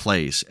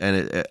place.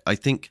 And I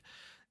think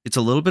it's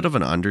a little bit of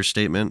an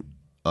understatement,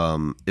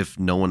 if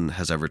no one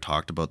has ever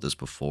talked about this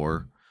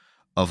before,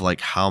 of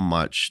like how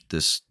much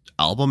this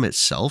album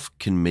itself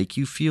can make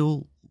you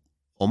feel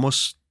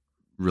almost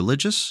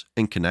religious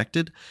and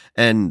connected.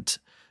 And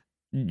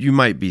you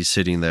might be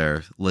sitting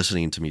there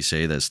listening to me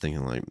say this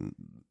thinking like,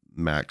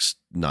 Max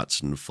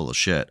nuts and full of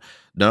shit.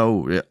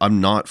 No,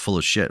 I'm not full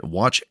of shit.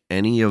 Watch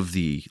any of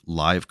the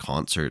live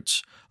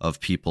concerts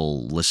of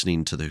people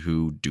listening to The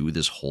Who do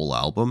this whole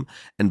album,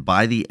 and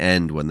by the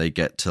end when they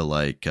get to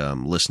like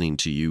Listening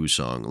to You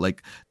song,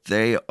 like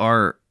they've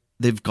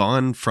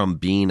gone from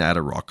being at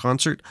a rock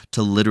concert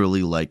to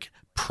literally like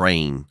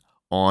praying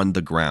on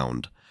the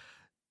ground.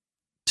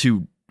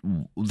 To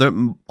they're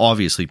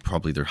obviously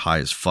probably they're high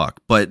as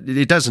fuck, but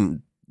it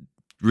doesn't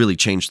really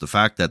change the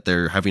fact that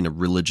they're having a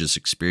religious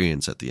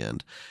experience at the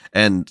end.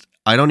 And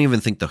I don't even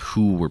think the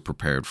Who were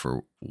prepared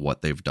for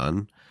what they've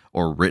done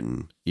or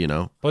written, you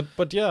know.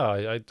 But yeah,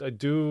 I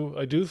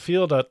do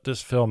feel that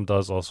this film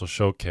does also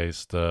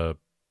showcase the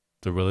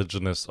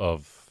religiousness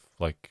of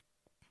like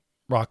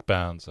rock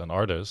bands and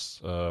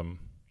artists. When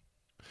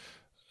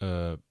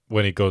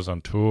he goes on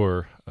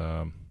tour,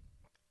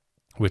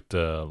 with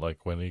the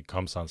like when he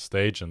comes on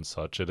stage and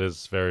such, it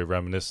is very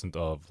reminiscent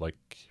of like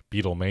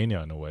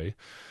Beatlemania in a way.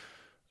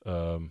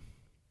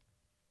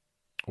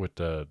 With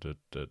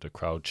the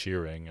crowd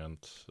cheering and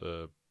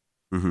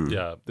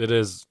yeah, it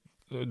is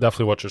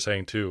definitely what you're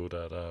saying too.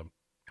 That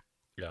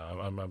yeah,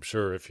 I'm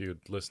sure if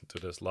you'd listened to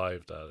this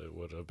live, that it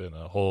would have been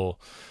a whole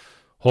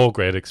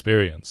great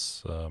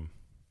experience.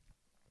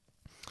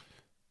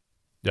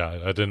 Yeah,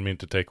 I didn't mean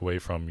to take away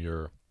from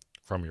your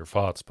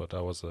thoughts, but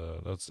that's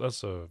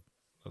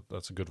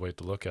a good way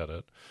to look at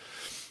it.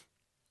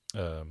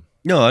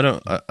 No,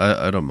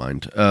 I don't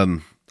mind.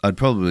 I'd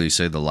probably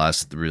say the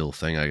last real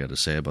thing I got to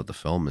say about the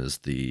film is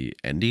the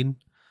ending.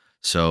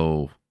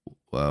 So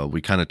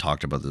we kind of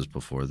talked about this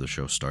before the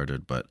show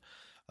started, but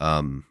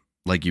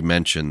like you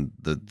mentioned,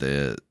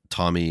 the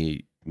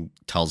Tommy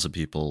tells the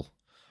people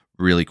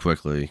really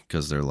quickly,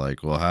 because they're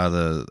like, well, how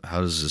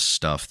does this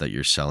stuff that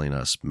you're selling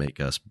us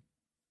make us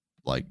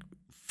like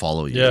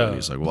follow you? Yeah. And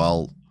he's like,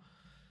 well,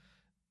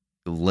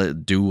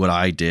 do what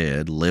I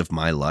did, live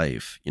my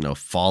life, you know,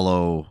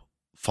 follow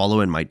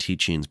in my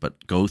teachings,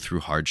 but go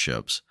through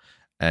hardships,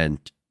 and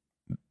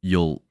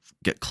you'll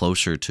get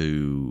closer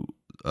to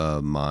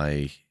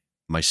my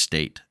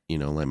state, you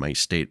know, like my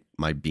state,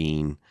 my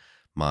being,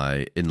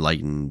 my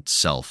enlightened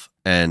self.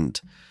 And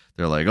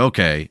they're like,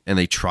 okay, and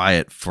they try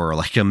it for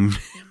like a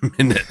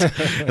minute,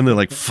 and they're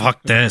like,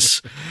 fuck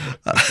this,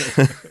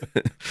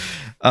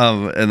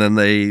 and then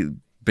they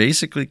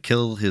basically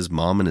kill his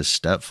mom and his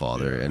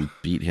stepfather and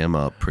beat him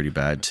up pretty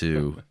bad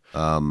too.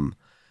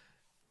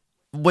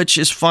 Which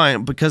is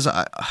fine, because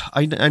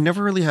I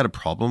never really had a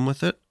problem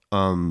with it.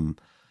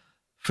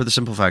 For the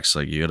simple facts,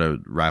 like, you gotta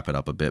wrap it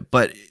up a bit,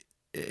 but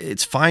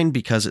it's fine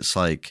because it's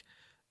like,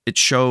 it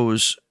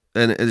shows,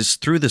 and it's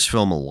through this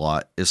film a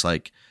lot, it's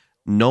like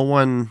no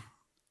one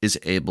is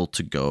able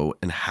to go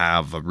and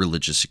have a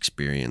religious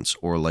experience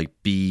or like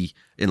be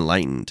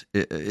enlightened.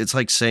 It's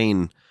like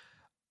saying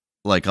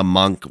like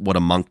what a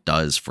monk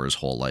does for his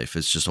whole life.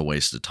 It's just a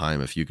waste of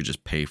time if you could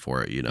just pay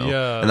for it, you know?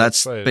 Yeah, and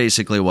that's right.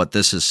 basically what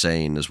this is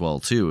saying as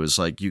well too, is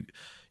like, you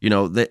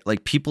know, that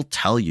like people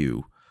tell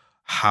you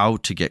how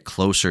to get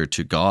closer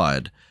to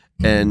God,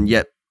 and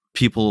yet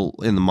people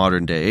in the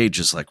modern day age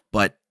is like,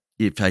 but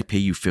if I pay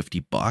you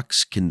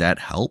 $50, can that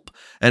help?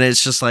 And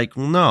it's just like,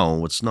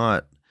 no, it's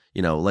not,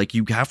 you know, like,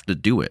 you have to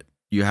do it.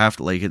 you have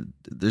to like it,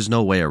 there's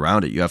no way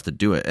around it. You have to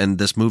do it. And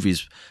this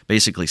movie's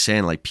basically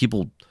saying like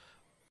people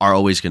are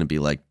always going to be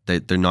like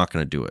they're not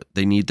going to do it.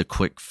 They need the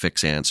quick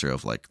fix answer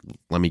of like,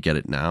 let me get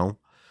it now.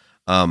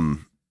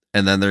 And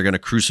then they're going to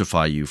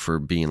crucify you for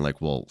being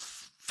like, well,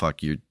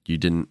 fuck you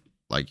didn't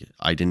like,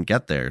 I didn't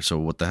get there. So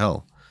what the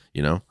hell,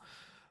 you know?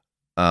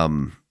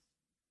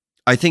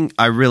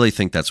 I really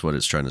think that's what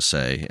it's trying to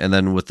say. And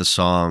then with the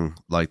song,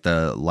 like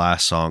the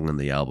last song on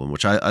the album,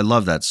 which I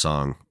love that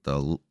song,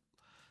 the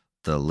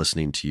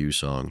Listening to You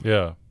song.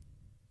 Yeah,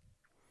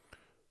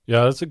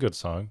 that's a good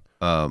song.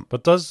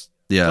 But does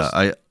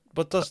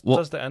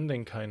the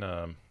ending kind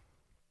of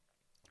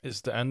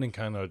is the ending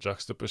kind of a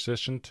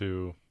juxtaposition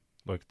to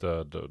like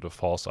the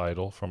false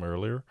idol from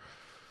earlier?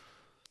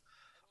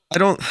 I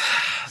don't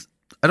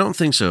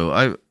think so.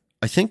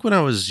 I think when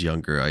I was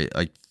younger,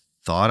 I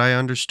thought I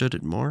understood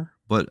it more,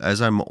 but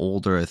as I'm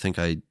older, I think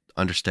I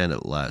understand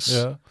it less.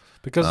 Yeah,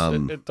 because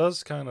it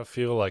does kind of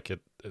feel like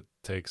it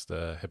takes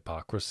the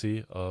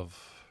hypocrisy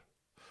of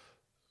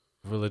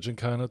religion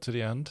kind of to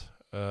the end,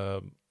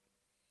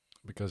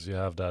 because you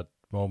have that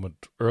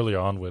moment early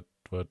on with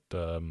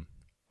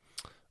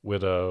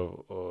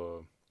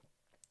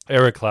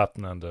Eric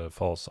Clapton and the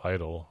false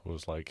idol, who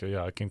was like,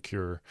 yeah, I can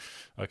cure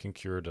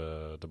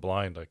the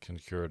blind, I can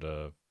cure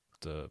the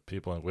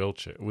people in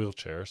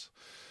wheelchairs.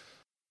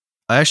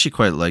 I actually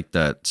quite like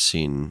that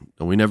scene.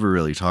 We never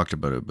really talked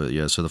about it, but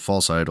yeah, so the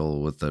false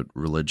idol with the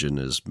religion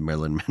is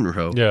Marilyn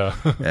Monroe. Yeah.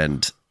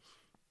 And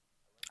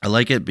I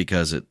like it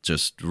because it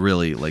just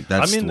really, like,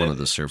 that's one of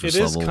the surface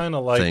level things. It is kind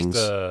of like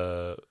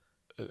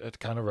it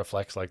kind of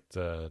reflects like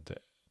the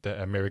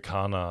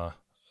Americana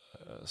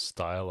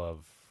style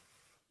of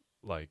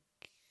like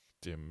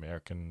the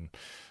American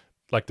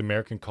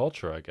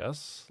culture, I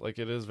guess. Like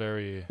it is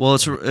very well.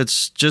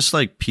 It's just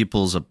like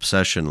people's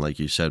obsession, like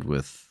you said,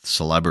 with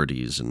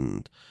celebrities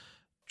and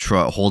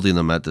holding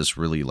them at this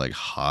really like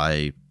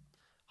high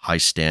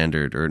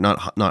standard, or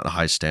not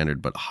high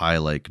standard, but high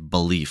like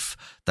belief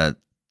that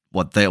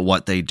what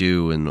they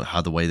do and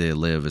how the way they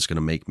live is going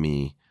to make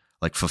me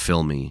like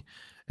fulfill me.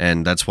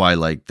 And that's why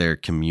like their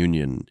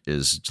communion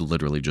is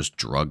literally just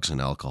drugs and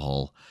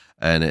alcohol.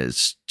 And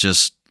it's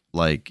just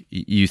like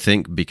you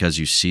think because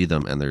you see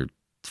them and they're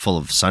full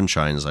of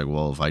sunshine, it's like,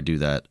 well, if I do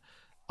that,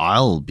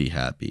 I'll be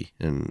happy.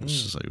 And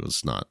it's just like, well,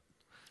 it's not.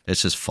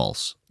 It's just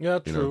false. Yeah,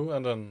 true. Know?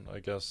 And then I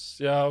guess,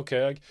 yeah,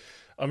 okay.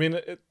 I mean,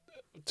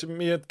 to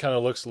me, it kind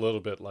of looks a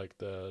little bit like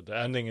the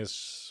ending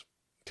is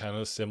kind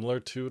of similar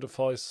to the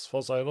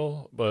false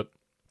idol, but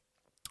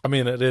I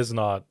mean, it is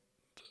not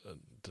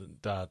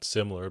that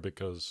similar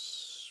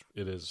because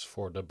it is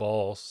for the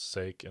ball's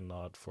sake and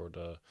not for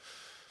the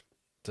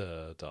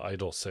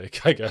idol's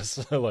sake, I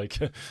guess. like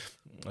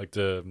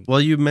the well,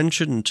 you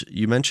mentioned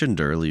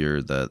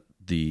earlier that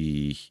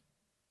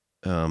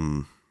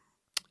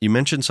you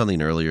mentioned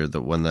something earlier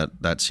that when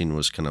that scene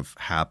was kind of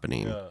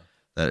happening,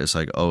 that it's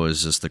like, oh,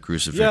 is this the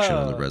crucifixion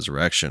and the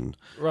resurrection?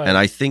 Right. And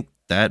I think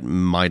that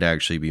might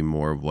actually be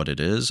more of what it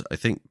is. I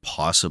think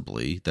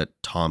possibly that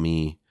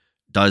Tommy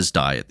does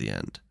die at the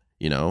end,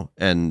 you know,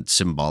 and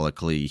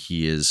symbolically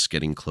he is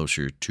getting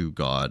closer to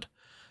God,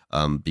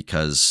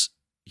 because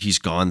he's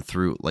gone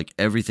through like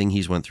everything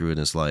he's went through in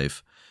his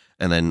life,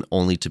 and then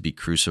only to be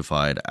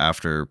crucified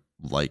after,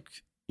 like,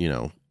 you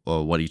know,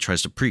 what he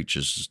tries to preach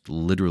is just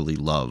literally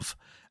love,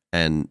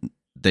 and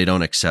they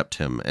don't accept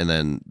him. And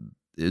then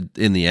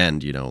in the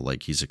end, you know,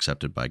 like he's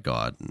accepted by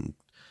God and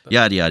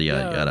yada, yada,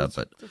 yada, yada.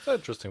 But it's an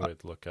interesting way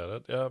to look at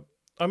it. Yeah.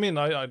 I mean,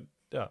 it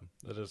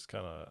is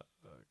kind of,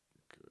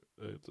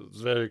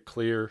 it's very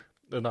clear.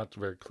 Not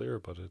very clear,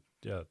 but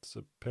it's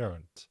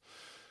apparent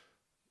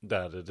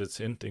that it is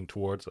hinting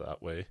towards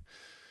that way.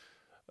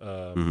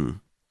 I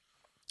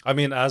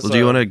mean, do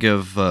you want to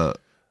give? Oh,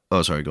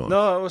 sorry, go on.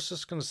 No, I was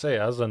just going to say,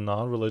 as a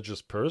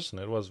non-religious person,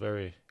 it was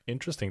very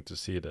interesting to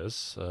see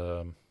this,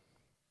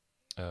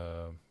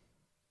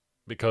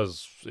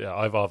 because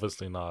I've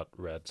obviously not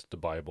read the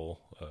Bible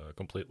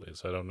completely,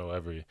 so I don't know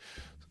every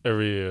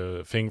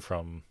thing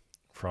from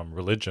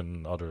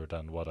religion other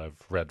than what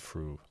I've read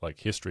through like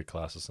history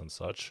classes and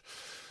such.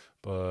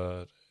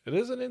 But it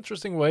is an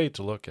interesting way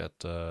to look at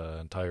the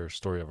entire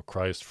story of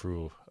Christ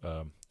through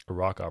a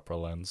rock opera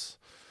lens.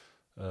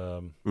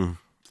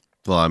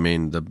 Well, I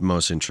mean, the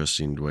most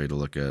interesting way to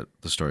look at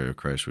the story of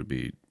Christ would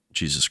be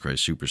Jesus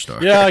Christ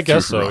Superstar. Yeah, I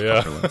guess so.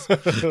 Yeah, that's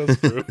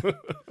true.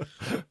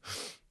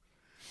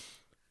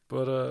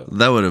 But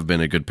that would have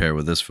been a good pair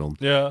with this film.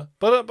 Yeah,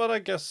 but I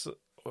guess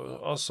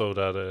also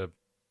that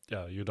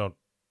you don't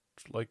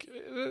like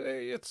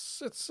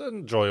it's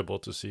enjoyable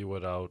to see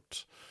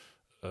without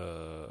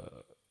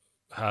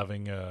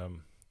having a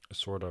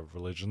sort of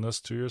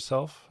religionist to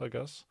yourself, I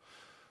guess.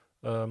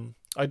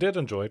 I did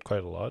enjoy it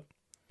quite a lot.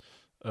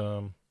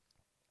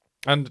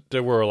 And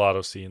there were a lot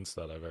of scenes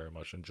that I very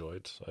much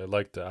enjoyed. I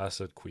liked the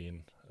Acid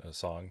Queen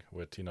song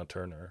with Tina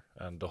Turner,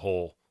 and the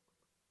whole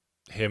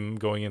him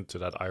going into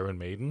that Iron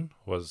Maiden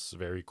was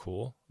very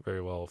cool,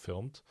 very well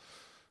filmed.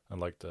 And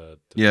like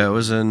it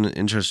was an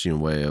interesting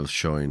way of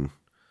showing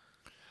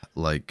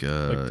like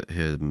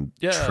him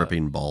Yeah.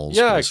 tripping balls.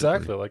 Yeah, basically.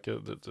 exactly.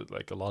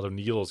 Like a lot of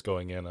needles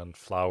going in, and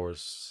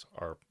flowers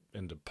are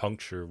in the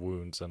puncture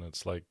wounds, and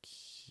it's like,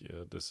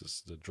 yeah, this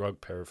is the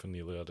drug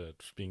paraphernalia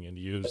that's being in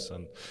use,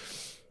 and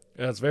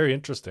yeah, it's very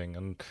interesting.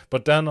 And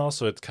but then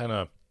also it kind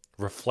of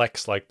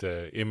reflects like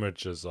the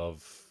images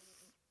of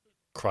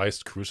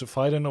Christ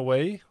crucified in a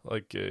way.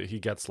 Like he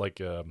gets like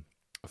a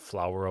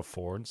flower of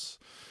thorns,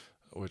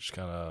 which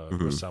kind of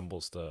Mhm.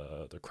 resembles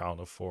the crown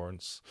of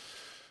thorns.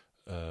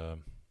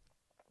 Um,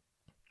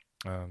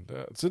 and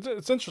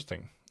it's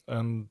interesting.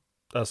 And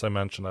as I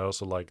mentioned, I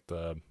also like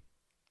the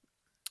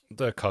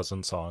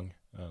cousin song.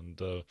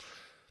 And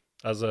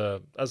as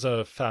a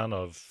fan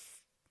of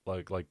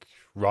like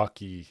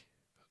Rocky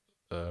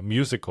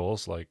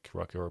musicals, like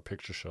Rocky Horror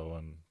Picture Show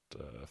and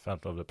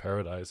Phantom of the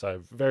Paradise, I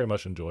very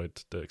much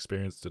enjoyed the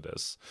experience to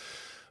this.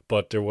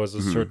 But there was a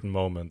Mhm. certain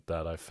moment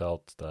that I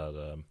felt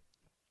that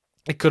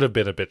it could have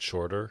been a bit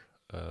shorter,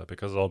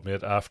 because I'll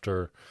admit I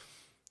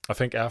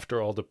think after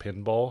all the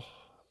pinball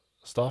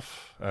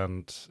stuff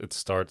and it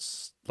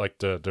starts like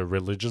the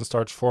religion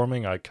starts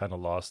forming, I kind of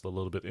lost a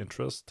little bit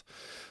interest,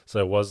 so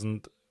I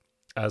wasn't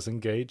as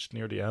engaged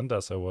near the end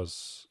as I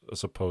was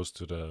as opposed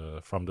to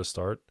the from the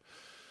start.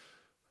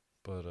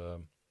 But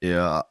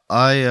Yeah,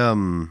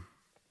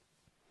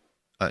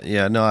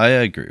 yeah, no, I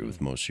agree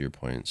with most of your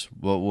points.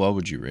 What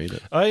would you rate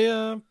it?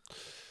 I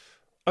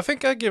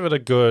think I give it a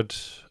good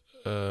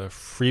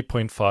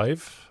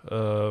 3.5.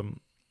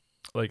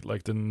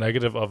 Like the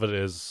negative of it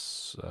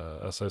is,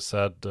 as I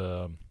said,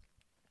 the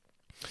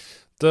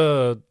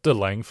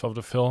length of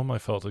the film. I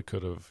felt it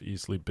could have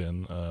easily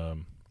been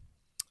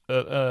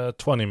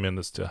 20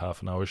 minutes to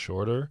half an hour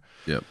shorter.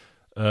 Yep.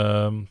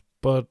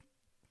 But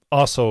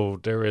also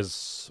there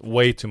is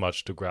way too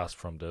much to grasp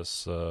from this.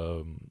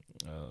 So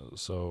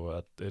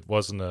it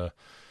wasn't a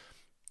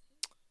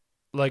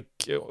like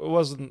it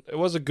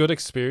was a good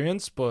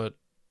experience, but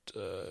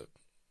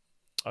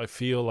I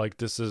feel like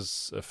this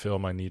is a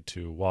film I need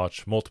to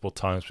watch multiple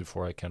times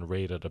before I can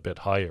rate it a bit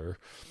higher.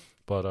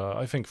 But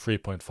I think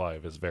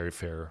 3.5 is very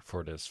fair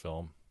for this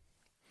film.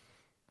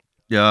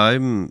 Yeah,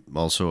 I'm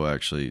also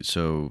actually,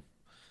 so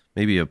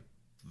maybe a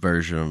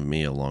version of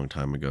me a long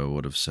time ago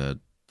would have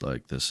said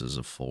like this is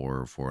a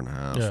 4 or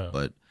 4.5. Yeah.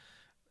 But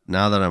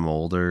now that I'm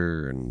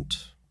older and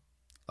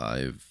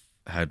I've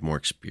had more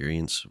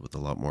experience with a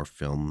lot more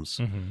films,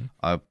 Mm-hmm.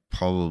 I'd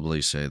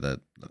probably say that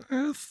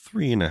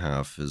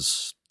 3.5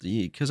 is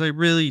because I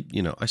really,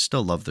 I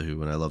still love The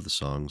Who and I love the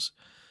songs.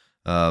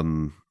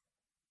 One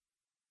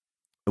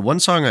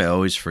song I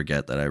always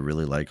forget that I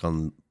really like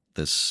on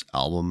this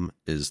album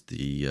is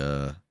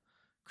the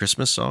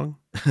Christmas song.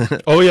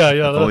 Oh yeah,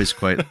 yeah. I've always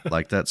quite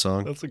liked that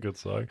song. That's a good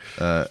song.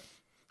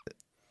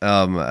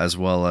 As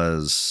well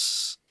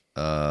as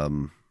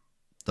the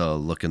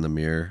Look in the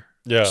Mirror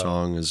Yeah.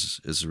 song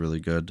is really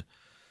good.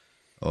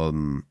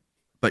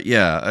 But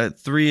yeah,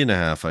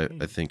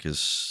 3.5 I think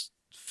is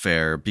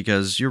fair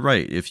because you're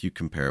right. If you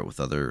compare it with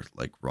other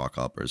like rock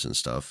operas and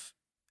stuff,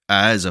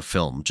 as a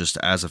film, just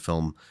as a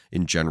film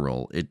in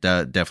general, it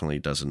definitely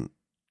doesn't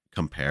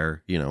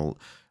compare.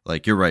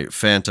 Like you're right.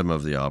 Phantom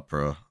of the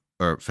Opera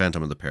or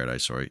Phantom of the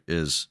Paradise, sorry,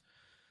 is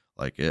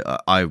like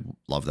I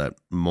love that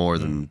more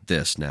than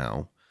this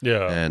now.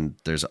 Yeah. And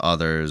there's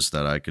others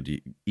that I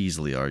could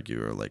easily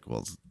argue are like,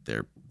 well,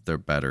 they're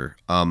better.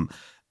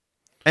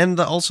 And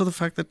also the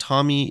fact that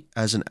Tommy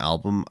as an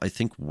album, I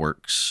think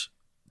works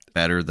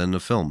better than the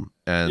film.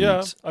 And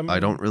Yeah, I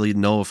don't really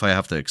know if I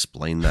have to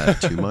explain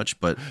that too much,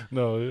 but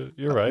No,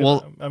 you're right.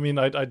 well- I mean,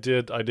 I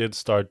did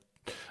start.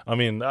 I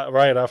mean,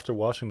 right after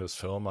watching this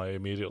film, I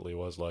immediately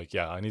was like,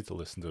 yeah, I need to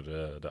listen to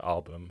the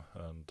album,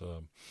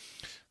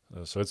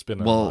 and so it's been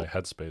in my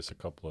headspace a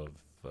couple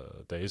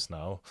of days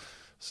now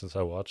since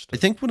I watched it. I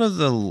think one of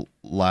the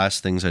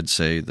last things I'd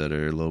say that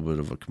are a little bit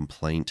of a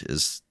complaint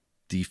is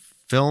the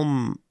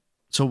film.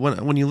 So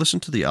when you listen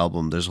to the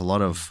album, there's a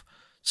lot of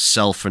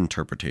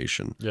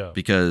self-interpretation. Yeah.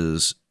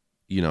 Because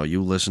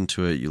you listen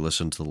to it, you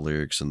listen to the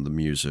lyrics and the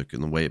music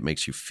and the way it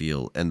makes you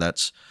feel, and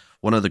that's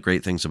one of the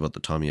great things about the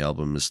Tommy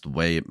album is the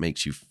way it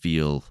makes you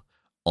feel.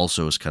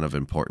 Also, is kind of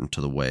important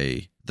to the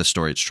way the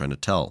story it's trying to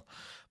tell.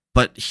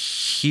 But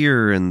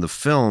here in the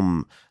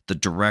film, the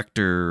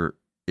director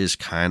is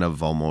kind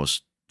of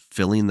almost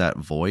filling that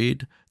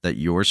void that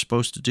you're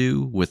supposed to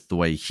do with the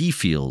way he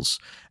feels.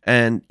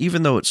 And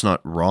even though it's not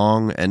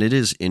wrong and it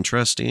is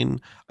interesting,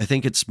 I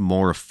think it's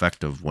more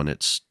effective when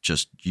it's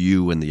just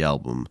you and the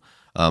album,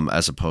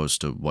 as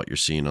opposed to what you're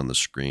seeing on the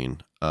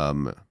screen.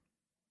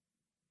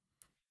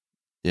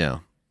 Yeah.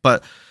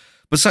 But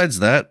besides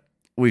that,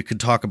 we could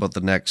talk about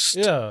the next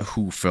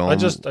Who film. I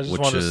just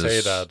want to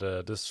say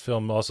that this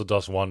film also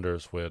does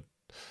wonders with,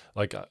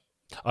 like,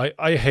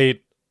 I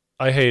hate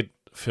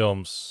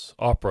films,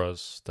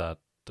 operas that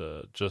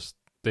just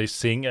they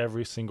sing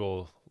every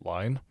single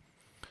line.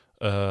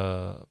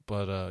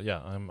 But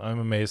yeah, I'm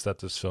amazed that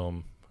this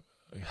film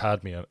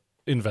had me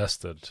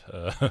invested.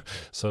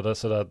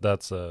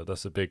 That's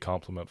a big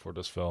compliment for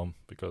this film,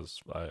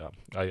 because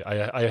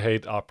I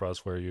hate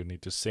operas where you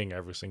need to sing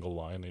every single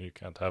line and you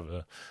can't have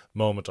a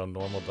moment on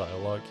normal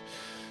dialogue.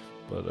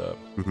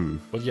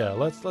 But yeah,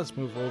 let's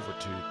move over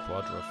to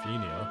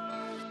Quadrophenia.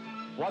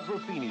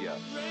 Quadrophenia,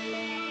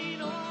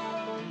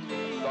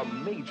 the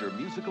major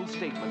musical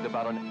statement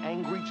about an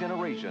angry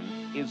generation,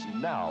 is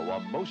now a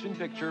motion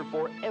picture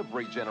for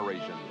every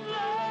generation.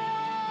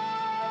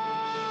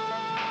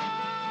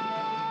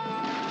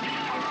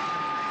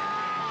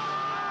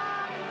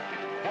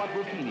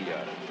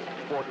 Quadrophenia,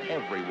 for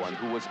everyone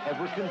who was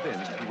ever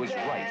convinced he was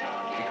right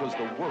because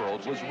the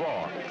world was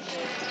wrong.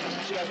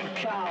 Just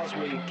because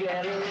we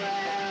get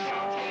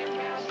around.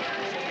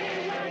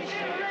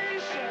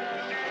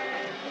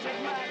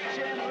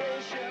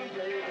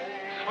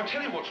 I'll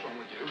tell you what's wrong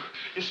with you.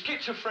 You're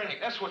schizophrenic,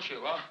 that's what you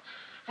are.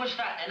 What's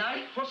that, then,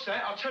 eh? What's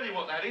that? I'll tell you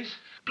what that is.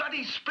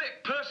 Bloody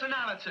split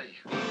personality.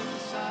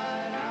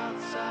 Inside,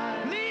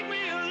 outside. Leave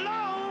me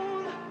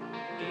alone.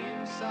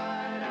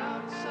 Inside,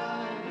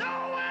 outside.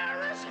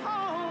 Nowhere is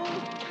home.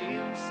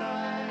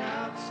 Inside,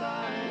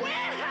 outside. Where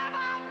have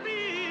I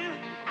been?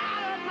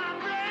 Out of my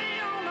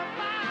brain on the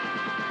fire.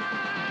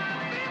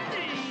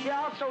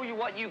 Yeah, I'll tell you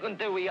what you can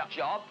do with your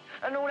job.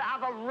 And all that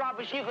other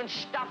rubbish you can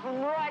stuff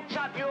right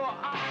up your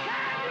ass.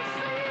 Can you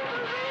see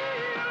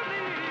the real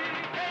me?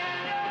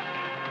 Can you?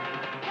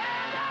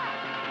 Can you?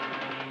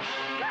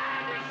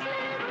 Can you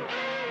see the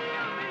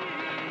real me?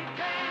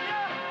 Can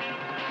you?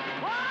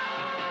 Oh,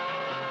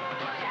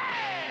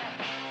 yeah!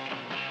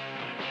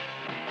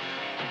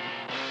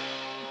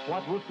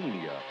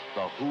 Quadrophenia,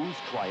 the Who's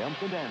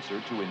triumphant answer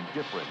to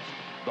indifference.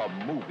 The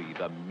movie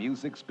the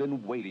music's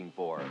been waiting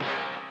for.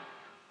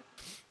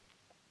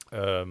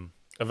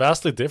 A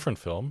vastly different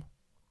film.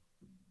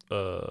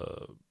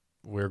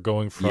 We're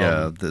going from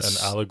an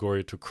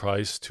allegory to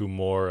Christ to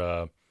more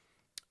a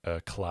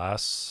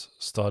class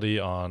study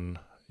on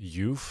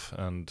youth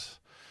and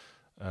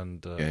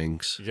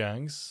gangs.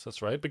 Gangs,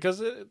 that's right.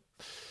 Because it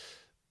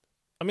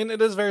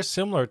is very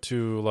similar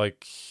to,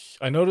 like,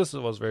 I noticed it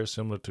was very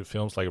similar to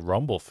films like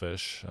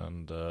Rumblefish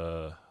and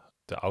The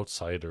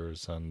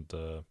Outsiders, and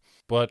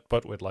but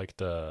with like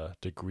the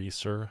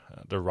Greaser,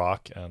 The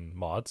Rock, and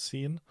mod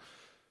scene.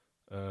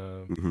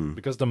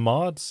 Because the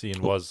mod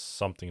scene was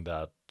something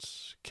that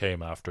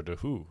came after The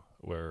Who,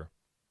 where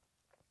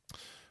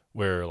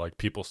like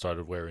people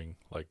started wearing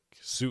like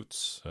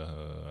suits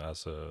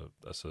as a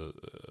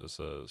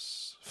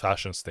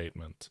fashion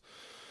statement.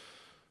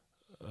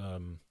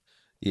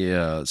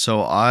 Yeah,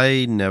 so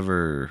I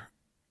never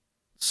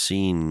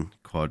seen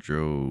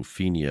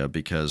Quadrophenia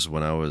because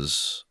when I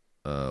was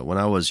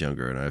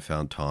younger and I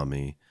found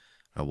Tommy,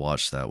 I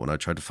watched that. When I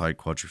tried to find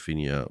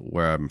Quadrophenia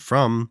where I'm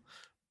from,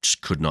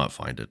 just could not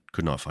find it.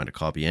 Could not find a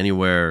copy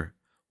anywhere.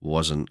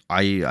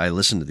 I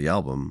listened to the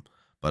album,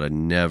 but I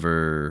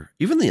never,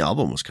 even the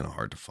album was kind of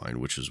hard to find,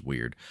 which is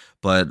weird.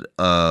 But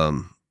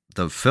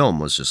the film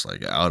was just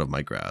like out of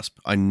my grasp.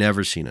 I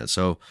never seen it.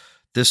 So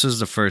this is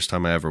the first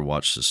time I ever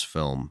watched this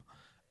film.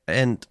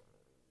 And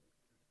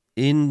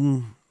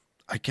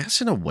I guess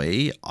in a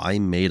way, I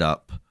made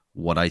up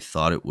what I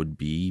thought it would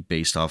be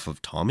based off of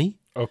Tommy.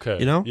 Okay.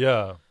 You know?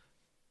 Yeah.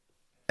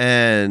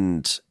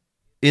 And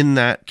in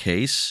that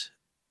case,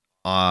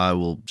 I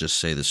will just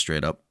say this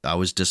straight up. I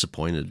was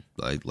disappointed.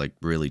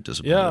 Really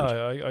disappointed.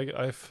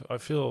 Yeah, I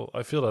feel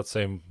that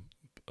same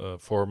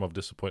form of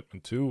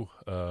disappointment too,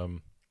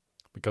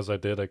 because I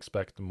did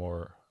expect a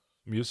more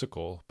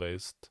musical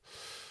based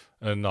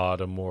and not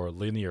a more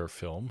linear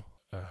film,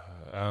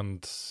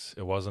 and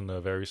it wasn't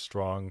a very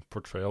strong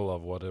portrayal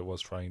of what it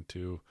was trying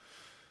to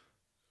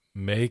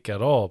make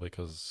at all.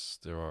 Because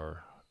there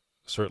are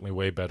certainly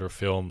way better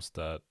films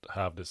that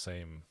have the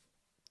same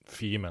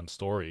theme and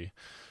story.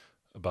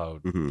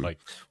 About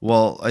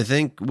well, I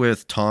think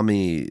with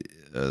Tommy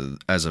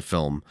as a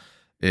film,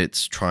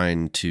 it's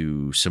trying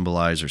to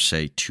symbolize or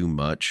say too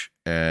much,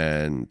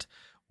 and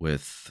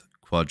with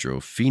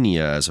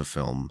Quadrophenia as a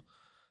film,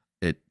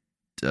 it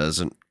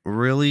doesn't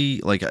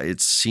really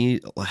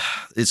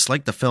it's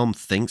like the film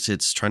thinks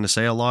it's trying to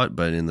say a lot,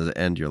 but in the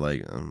end, you're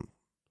like,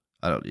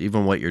 I don't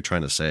even what you're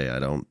trying to say. I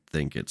don't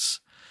think it's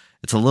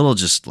a little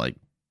just like,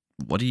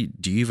 do you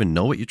even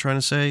know what you're trying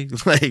to say?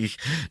 Like,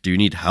 do you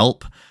need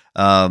help?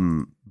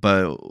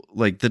 But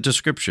like the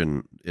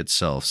description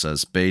itself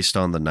says, based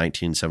on the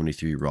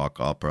 1973 rock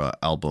opera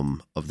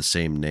album of the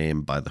same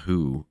name by The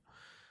Who.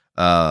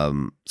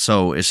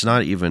 So it's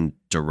not even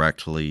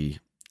directly,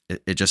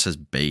 it just says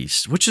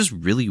based, which is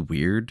really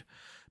weird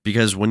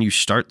because when you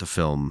start the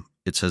film,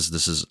 it says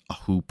this is a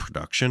Who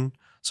production.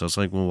 So it's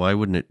like, well, why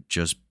wouldn't it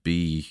just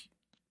be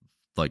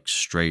like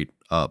straight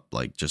up,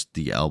 like just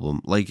the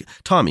album? Like,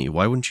 Tommy,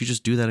 why wouldn't you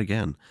just do that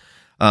again?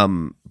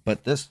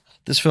 But this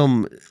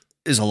film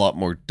is a lot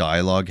more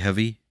dialogue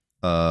heavy.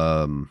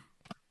 It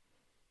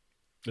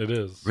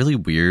is really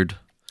weird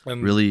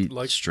and really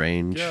like,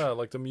 strange. Yeah,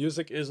 like the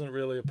music isn't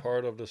really a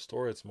part of the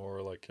story. It's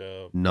more like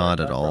not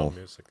at all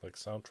music, like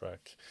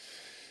soundtrack.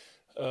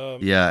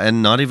 Yeah,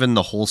 and not even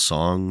the whole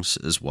songs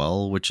as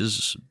well, which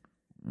is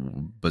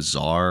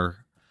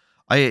bizarre.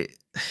 I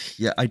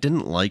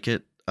didn't like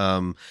it.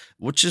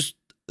 Which is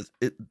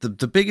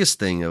the biggest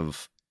thing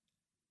of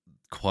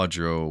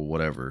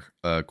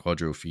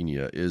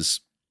Quadrophenia is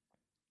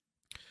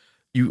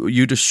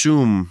you'd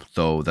assume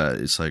though that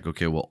it's like,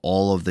 okay, well,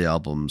 all of the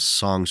album's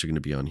songs are going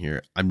to be on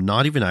here. I'm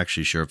not even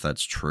actually sure if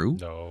that's true.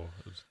 No,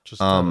 it's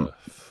just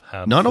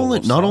not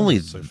only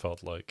I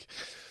felt like.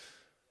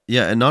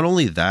 Yeah, and not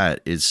only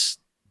that, is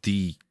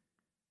the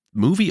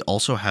movie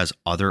also has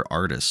other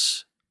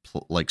artists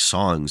like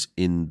songs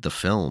in the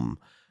film,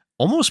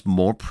 almost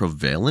more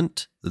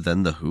prevalent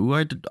than the Who.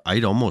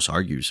 I'd almost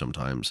argue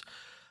sometimes.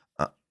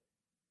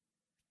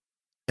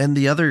 And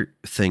the other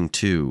thing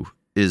too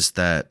is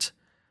that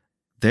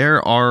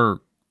there are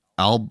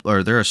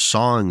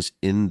songs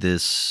in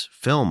this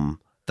film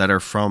that are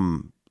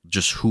from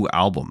just Who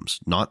albums,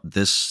 not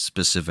this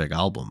specific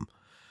album.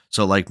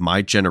 So like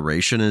My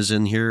Generation is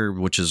in here,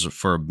 which is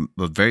for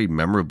a very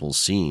memorable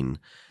scene,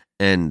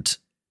 and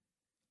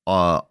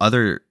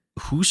other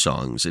Who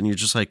songs, and you're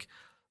just like,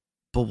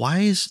 but why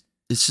is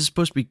this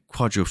supposed to be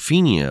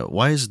Quadrophenia?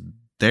 Why is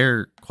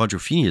their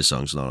Quadrophenia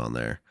songs not on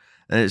there?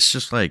 And it's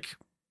just like,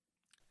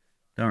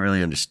 I don't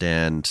really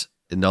understand.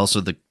 And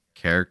also the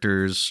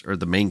characters, or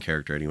the main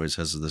character anyways,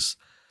 has this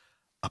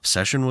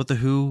obsession with the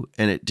Who,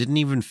 and it didn't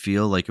even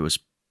feel like it was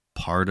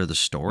part of the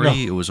story. No.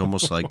 It was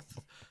almost like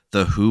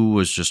the Who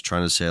was just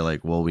trying to say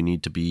like, well, we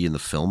need to be in the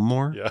film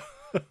more. Yeah.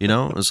 You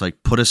know, it's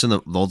like, put us in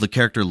the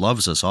character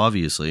loves us,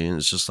 obviously. And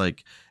it's just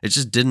like, it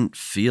just didn't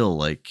feel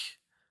like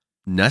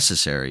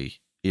necessary.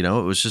 You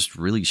know, it was just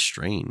really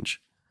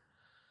strange.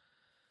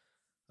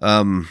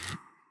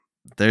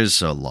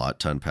 There's a lot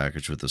to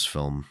unpackage with this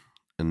film,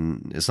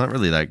 and it's not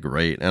really that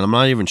great. And I'm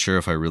not even sure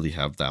if I really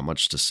have that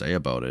much to say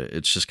about it.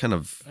 It's just kind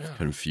of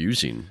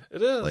confusing.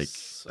 It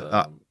is.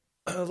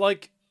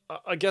 Like,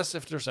 I guess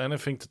if there's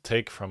anything to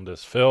take from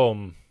this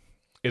film,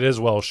 it is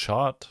well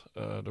shot.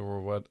 There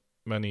were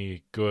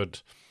many good,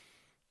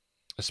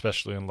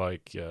 especially in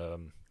like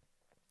the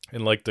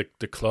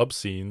club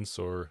scenes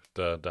or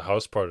the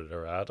house party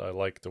they're at. I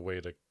like the way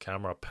the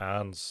camera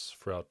pans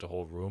throughout the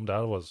whole room.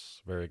 That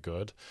was very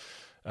good.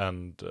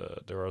 And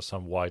there are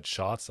some wide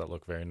shots that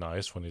look very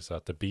nice when he's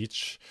at the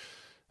beach.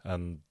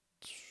 And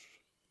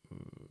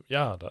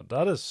yeah,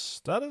 that is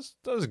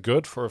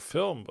good for a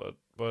film,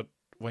 but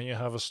when you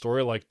have a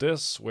story like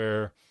this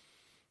where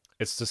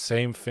it's the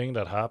same thing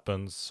that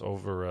happens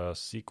over a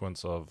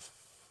sequence of,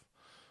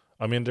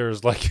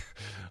 there's like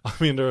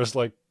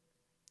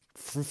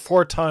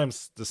 4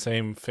 times the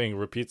same thing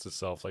repeats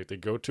itself. Like, they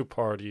go to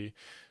party,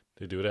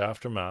 they do the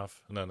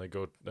aftermath, and then they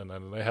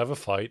have a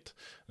fight,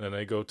 and then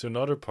they go to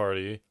another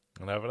party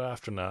and have an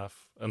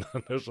aftermath, and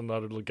then there's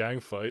another little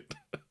gang fight.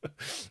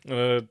 And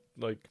then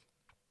like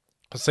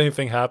the same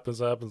thing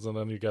happens, and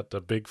then you get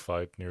the big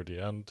fight near the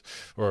end,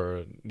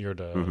 or near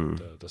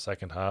the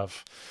second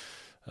half.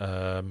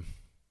 And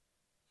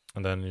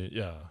then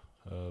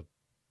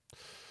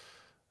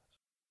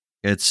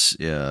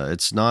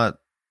it's not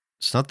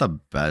the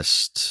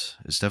best.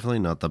 It's definitely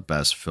not the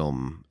best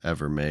film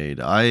ever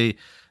made.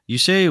 You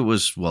say it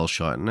was well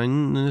shot, and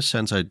in a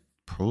sense I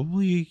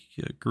probably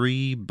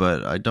agree,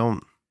 but I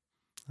don't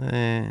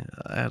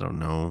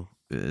know.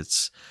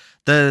 It's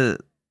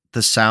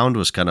the sound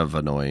was kind of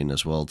annoying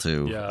as well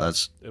too. Yeah,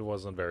 it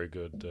wasn't very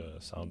good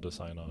sound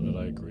design on it.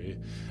 I agree.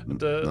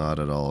 Not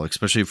at all,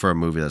 especially for a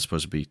movie that's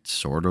supposed to be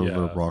sort of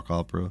a rock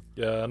opera.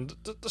 Yeah, and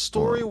the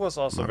story was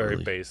also very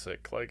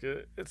basic. Like,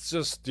 it's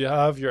just, you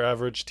have your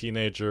average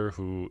teenager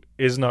who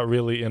is not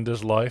really in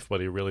this life,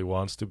 but he really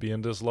wants to be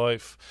in this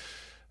life.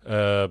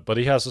 But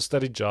he has a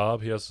steady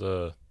job. He has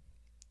a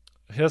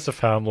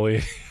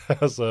family. He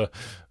has a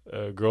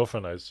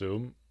girlfriend, I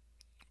assume.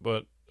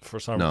 But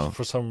But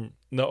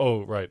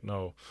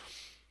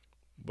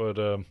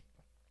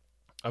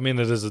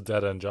it is a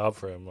dead end job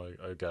for him,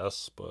 I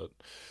guess. But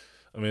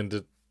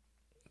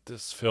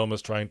this film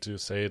is trying to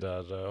say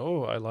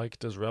that I like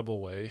this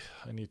rebel way,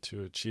 I need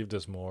to achieve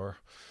this more,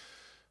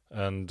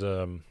 and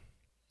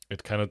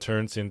it kind of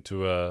turns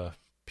into a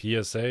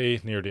PSA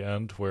near the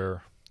end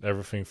where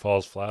everything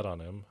falls flat on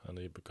him, and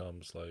he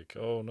becomes like,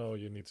 oh no,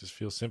 you need to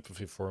feel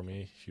sympathy for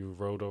me, you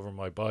rode over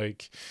my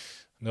bike.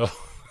 No.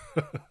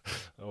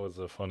 That was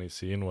a funny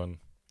scene when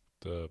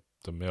the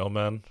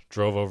mailman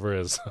drove over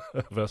his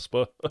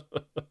Vespa.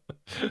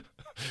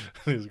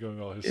 He's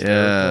going all hysterical.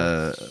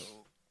 Yeah.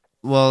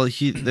 Well,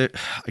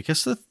 I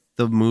guess the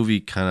movie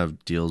kind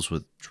of deals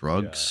with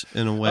drugs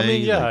in a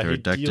way. Like they're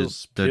addicted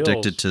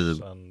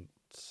to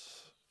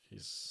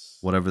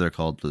whatever they're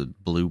called, the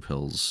blue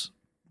pills.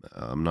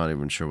 I'm not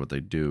even sure what they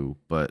do,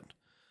 but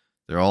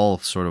they're all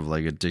sort of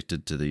like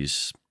addicted to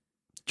these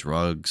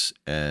drugs.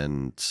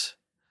 And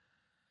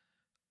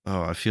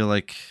I feel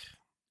like,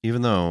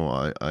 even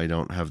though I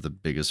don't have the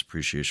biggest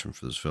appreciation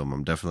for this film,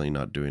 I'm definitely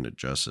not doing it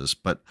justice.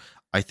 But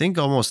I think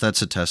almost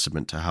that's a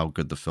testament to how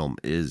good the film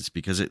is,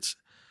 because it's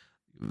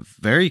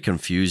very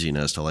confusing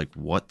as to like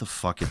what the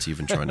fuck it's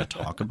even trying to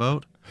talk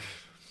about.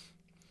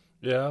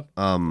 Yeah,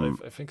 I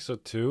think so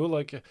too.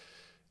 Like,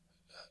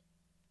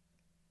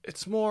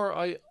 it's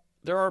more,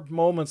 there are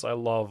moments I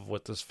love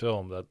with this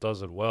film that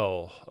does it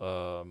well.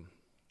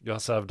 You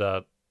also have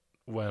that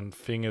when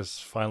thing is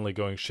finally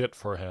going shit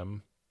for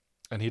him,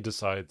 and he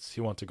decides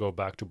he wants to go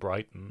back to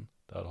Brighton.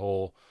 That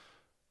whole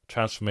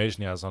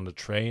transformation he has on the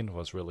train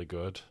was really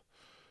good.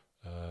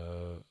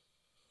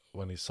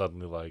 When he's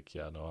suddenly like,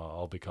 yeah, no,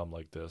 I'll become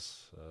like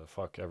this.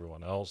 Fuck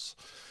everyone else.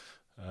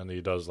 And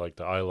he does like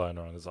the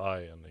eyeliner on his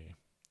eye, and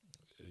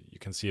you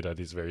can see that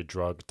he's very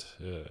drugged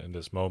in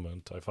this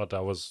moment. I thought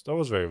that was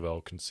very well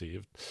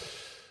conceived.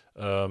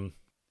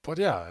 But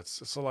yeah,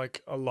 it's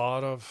like a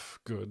lot of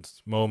good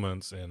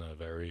moments in a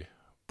very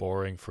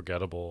boring,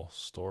 forgettable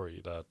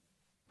story that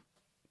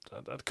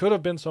could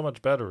have been so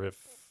much better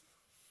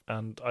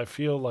and I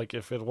feel like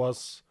if it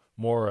was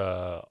more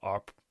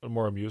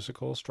more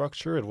musical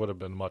structure, it would have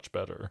been much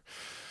better.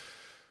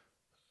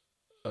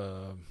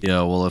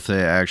 Yeah, well, if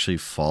they actually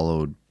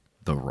followed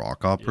the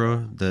rock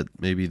opera that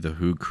maybe the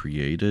Who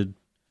created,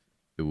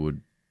 it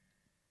would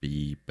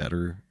be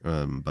better.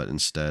 But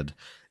instead,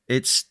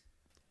 it's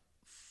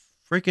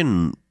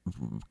freaking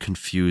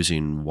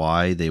confusing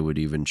why they would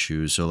even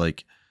choose. So,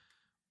 like,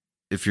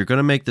 if you're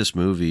gonna make this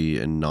movie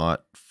and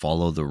not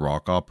follow the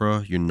rock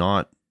opera, you're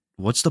not.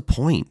 What's the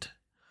point?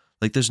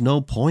 Like, there's no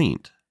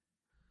point.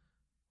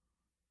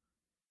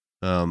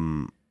 I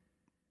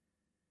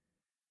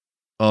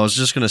was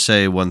just gonna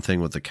say one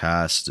thing with the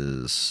cast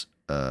is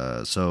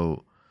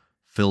so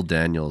Phil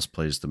Daniels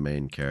plays the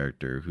main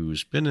character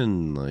who's been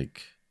in,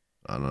 like,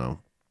 I don't know,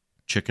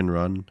 Chicken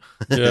Run.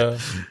 Yeah.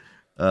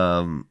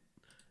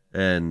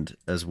 And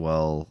as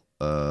well,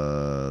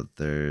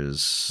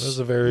 there's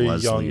a very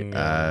Leslie young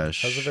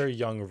Ash. has a very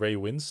young Ray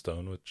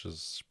Winstone, which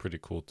is pretty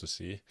cool to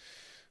see.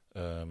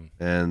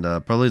 And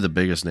probably the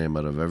biggest name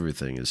out of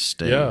everything is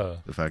Sting. Yeah.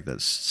 The fact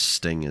that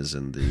Sting is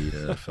in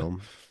the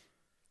film.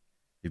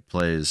 He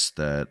plays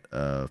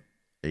that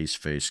ace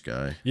face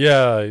guy.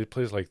 Yeah, he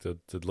plays like the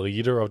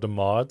leader of the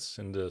mods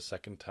in the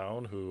second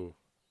town, who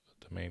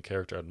the main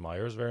character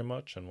admires very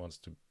much and wants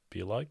to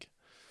be like.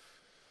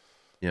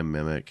 Yeah,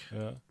 mimic.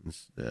 Yeah.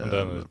 Yeah. And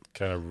then it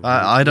kind of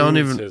I don't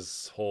ruins even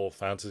his whole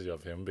fantasy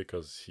of him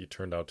because he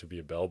turned out to be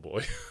a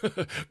bellboy.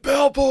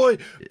 Bellboy!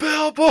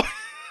 Bellboy!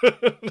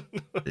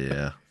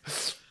 Yeah.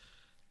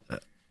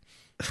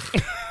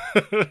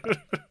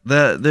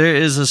 There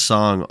is a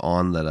song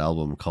on that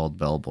album called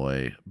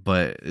Bellboy,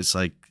 but it's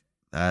like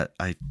that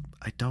I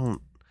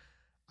don't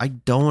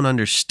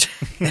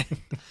understand.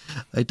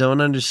 I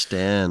don't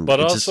understand. But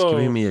it's also just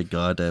giving me a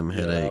goddamn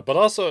headache. Yeah, but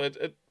also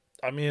it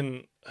I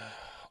mean,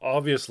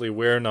 obviously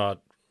we're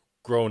not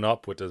grown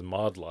up with this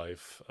mod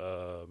life.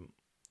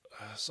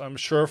 So I'm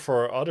sure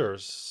for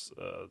others,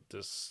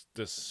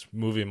 this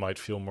movie might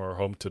feel more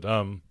home to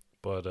them,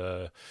 but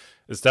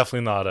it's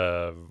definitely not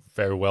a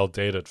very well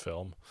dated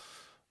film.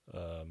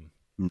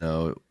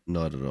 No,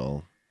 not at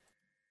all.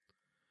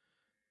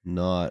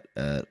 Not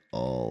at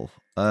all.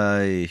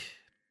 I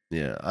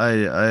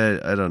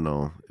don't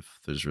know if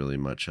there's really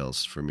much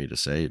else for me to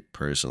say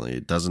personally.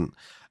 It doesn't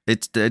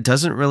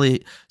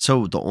really.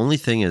 So the only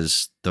thing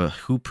is the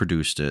Who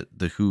produced it.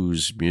 The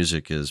Who's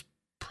music is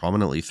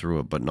prominently through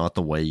it, but not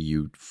the way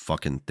you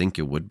fucking think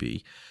it would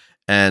be.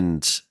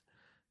 And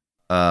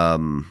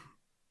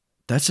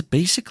that's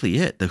basically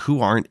it. The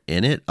Who aren't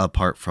in it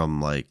apart from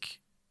like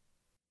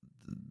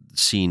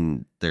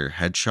seeing their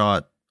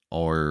headshot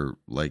or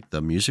like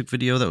the music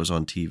video that was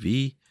on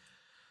TV.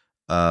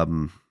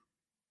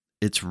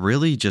 It's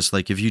really just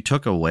like if you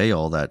took away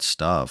all that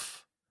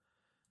stuff,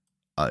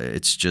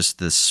 it's just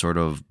this sort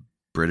of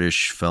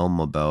British film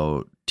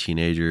about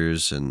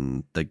teenagers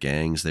and the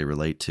gangs they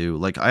relate to.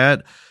 Like I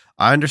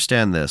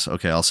understand this.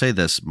 Okay, I'll say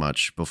this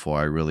much before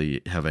I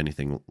really have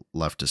anything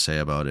left to say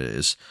about it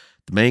is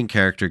the main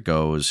character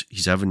goes,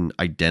 he's having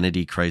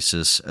identity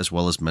crisis as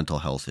well as mental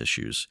health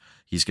issues.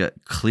 He's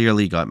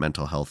clearly got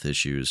mental health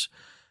issues,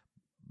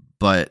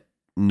 but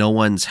no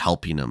one's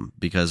helping him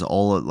because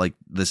all of, like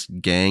this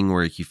gang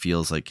where he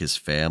feels like his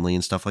family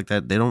and stuff like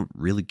that, they don't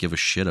really give a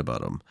shit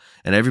about him.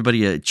 And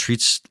everybody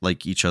treats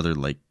like each other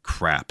like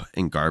crap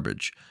and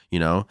garbage, you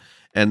know?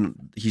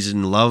 And he's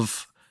in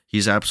love.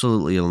 He's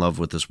absolutely in love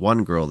with this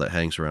one girl that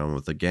hangs around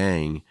with the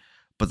gang.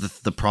 But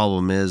the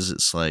problem is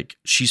it's like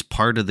she's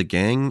part of the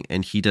gang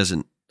and he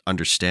doesn't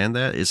understand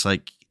that. It's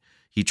like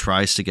he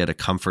tries to get a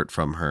comfort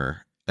from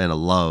her and a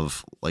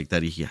love like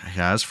that he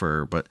has for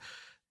her. But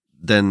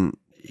then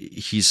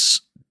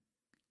he's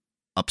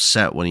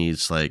upset when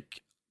he's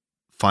like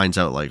finds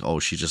out like, oh,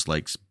 she just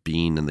likes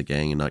being in the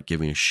gang and not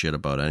giving a shit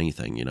about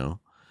anything, you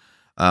know?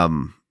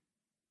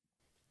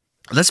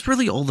 That's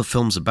really all the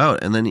film's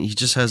about. And then he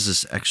just has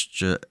this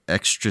extra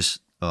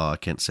I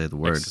can't say the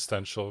word.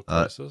 Existential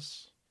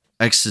crisis.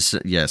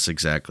 Yes,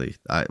 exactly.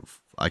 I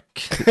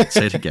can't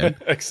say it again.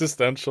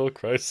 Existential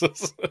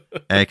crisis.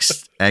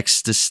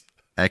 Existential.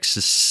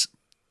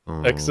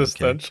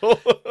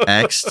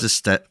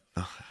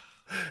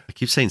 I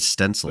keep saying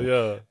stencil.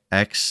 Yeah.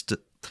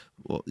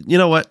 Well, you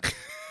know what?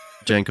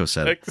 Janko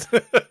said it.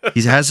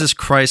 He has this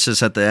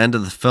crisis at the end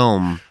of the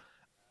film,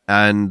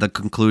 and the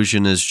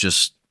conclusion is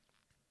just,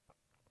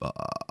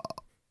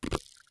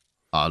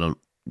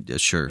 Yeah,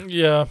 sure.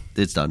 Yeah,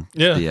 It's done.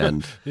 yeah. The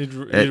end. he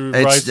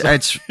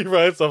It's he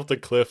rides off the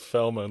cliff,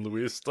 Thelma and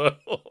Louise style.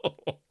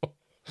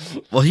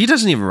 well, he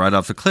doesn't even ride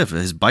off the cliff.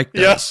 His bike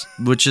does,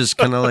 which is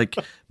kind of like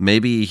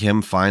maybe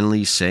him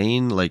finally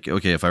saying, like,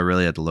 okay, if I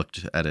really had to look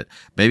at it,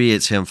 maybe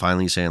it's him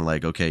finally saying,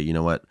 like, okay, you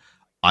know what?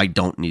 I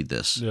don't need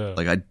this. Yeah.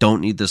 Like, I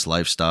don't need this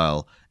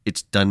lifestyle.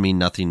 It's done me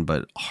nothing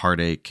but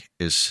heartache.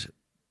 Has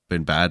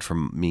been bad for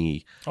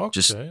me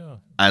just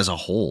as a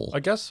whole. I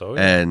guess so.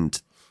 Yeah.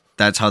 And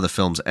that's how the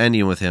film's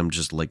ending, with him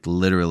just like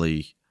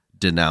literally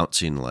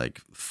denouncing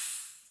like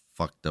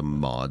fuck the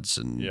mods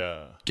and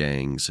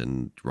gangs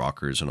and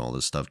rockers and all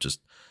this stuff.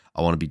 Just,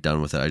 I want to be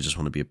done with it. I just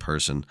want to be a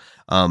person.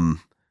 And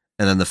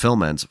then the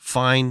film ends.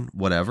 Fine,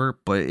 whatever.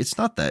 But it's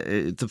not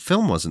that. The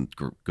film wasn't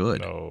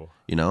good. No.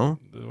 You know?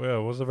 Yeah,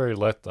 it was a very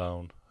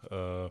letdown.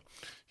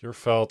 You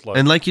felt like...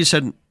 And like you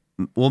said,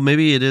 well,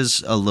 maybe it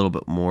is a little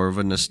bit more of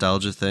a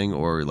nostalgia thing,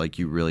 or like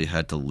you really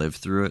had to live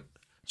through it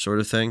sort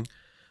of thing.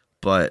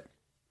 But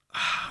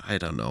I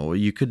don't know.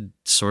 You could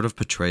sort of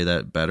portray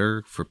that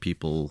better for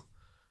people.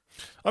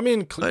 I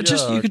mean, you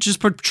could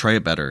just portray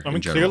it better. I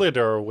mean, clearly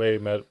there are way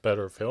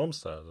better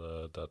films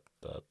that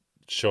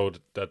showed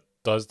that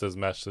does this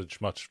message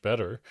much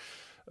better.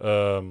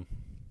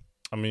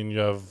 I mean, you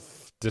have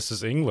This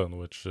Is England,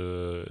 which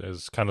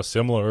is kind of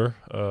similar,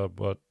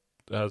 but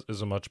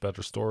is a much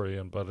better story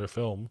and better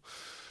film.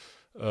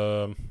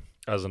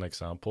 As an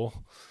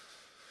example,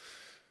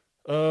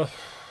 I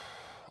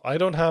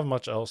don't have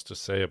much else to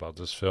say about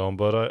this film,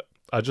 but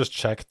I just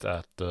checked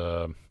at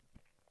the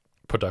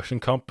production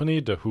company,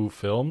 The Who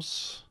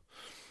Films,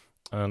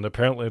 and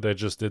apparently they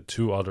just did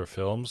 2 other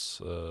films,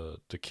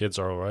 The Kids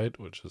Are Alright,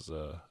 which is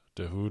a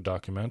The Who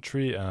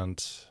documentary,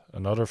 and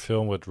another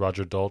film with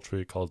Roger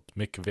Daltrey called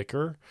Mick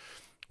Vicker,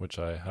 which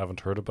I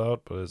haven't heard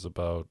about, but is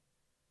about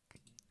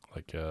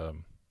like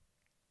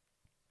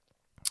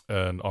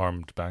an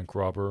armed bank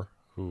robber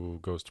who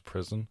goes to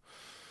prison.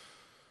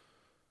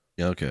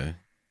 Yeah, okay.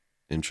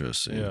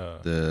 Interesting.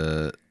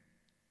 Yeah.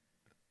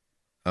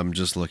 I'm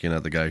just looking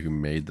at the guy who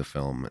made the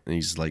film, and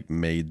he's like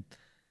made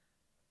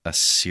a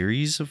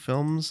series of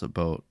films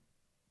about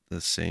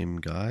the same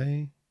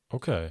guy.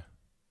 Okay.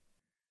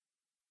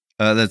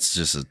 That's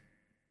just a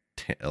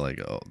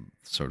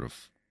sort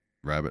of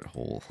rabbit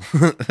hole.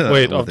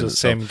 Wait, of the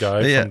same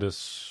guy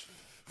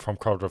from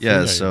Quadrophenia?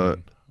 Yeah, so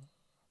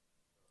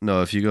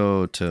no, if you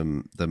go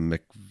to the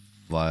Mick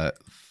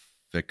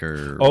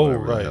Vicker,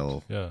 right,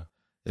 hell, yeah.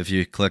 If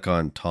you click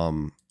on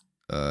Tom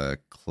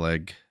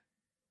Clegg,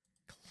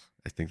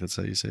 I think that's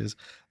how you say it,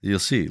 you'll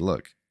see.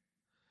 Look.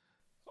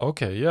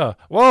 Okay, yeah.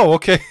 Whoa,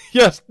 okay,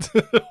 yes.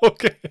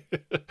 Okay.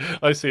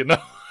 I see it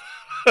now.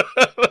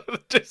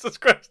 Jesus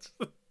Christ.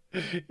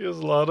 He has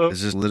a lot of...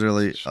 It's just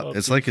literally...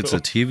 it's like it's a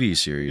TV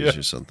series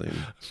or something.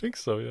 I think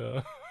so,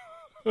 yeah.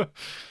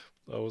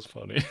 That was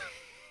funny.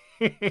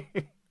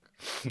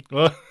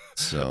 Well,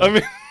 so, I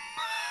mean,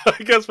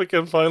 I guess we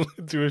can finally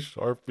do a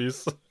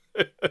Sharpies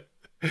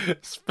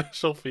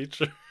special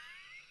feature.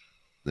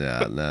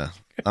 Yeah, nah.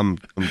 I'm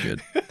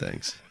good.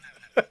 Thanks.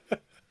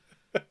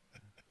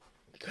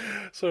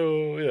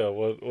 So yeah,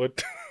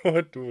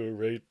 what do we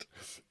rate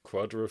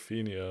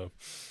Quadrophenia?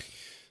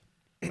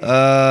 When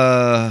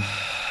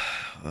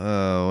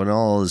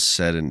all is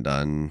said and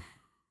done,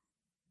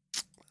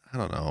 I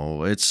don't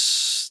know.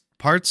 It's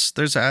parts.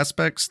 There's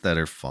aspects that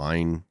are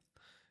fine,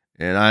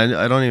 and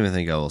I don't even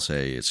think I will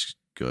say it's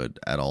good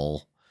at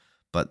all.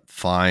 But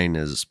fine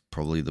is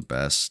probably the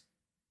best.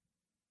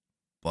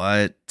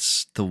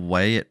 But the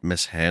way it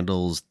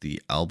mishandles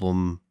the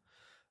album,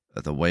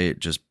 the way it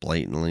just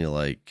blatantly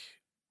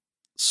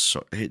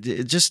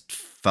it just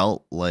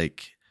felt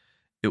like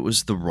it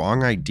was the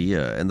wrong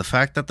idea. And the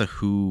fact that the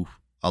Who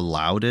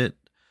allowed it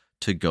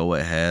to go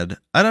ahead,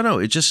 I don't know,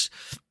 it just,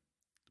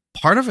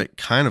 part of it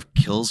kind of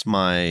kills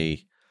my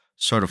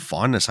sort of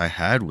fondness I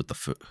had with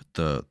the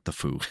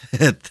Who.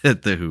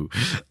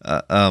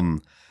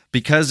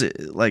 Because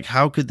like,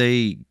 how could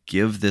they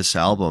give this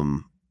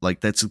album, like,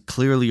 that's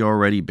clearly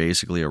already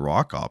basically a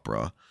rock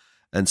opera,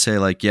 and say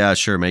like, yeah,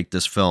 sure, make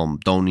this film.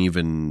 Don't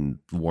even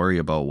worry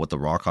about what the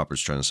rock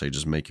opera's trying to say.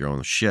 Just make your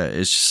own shit.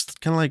 It's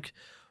just kind of like,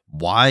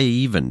 why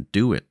even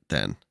do it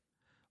then?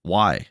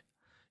 Why?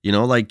 You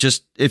know, like,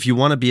 just if you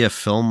want to be a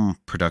film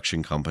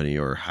production company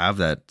or have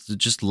that,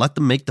 just let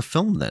them make the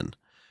film then,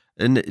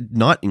 and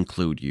not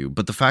include you.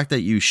 But the fact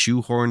that you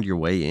shoehorned your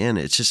way in,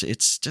 it's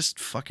just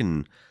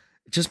fucking,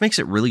 it just makes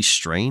it really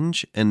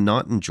strange and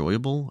not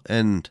enjoyable.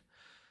 And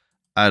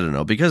I don't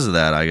know. Because of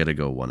that, I got to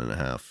go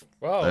 1.5.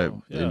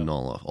 Wow. In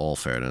all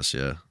fairness,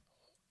 yeah.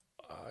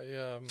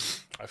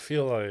 I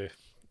feel I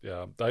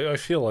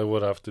feel I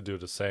would have to do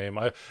the same.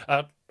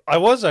 I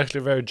was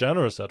actually very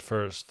generous at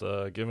first,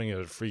 giving it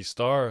a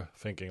 3-star,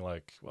 thinking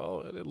like,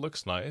 well, it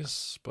looks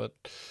nice, but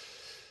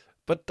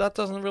that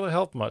doesn't really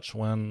help much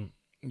when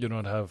you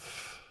don't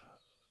have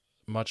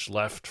much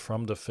left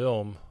from the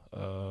film.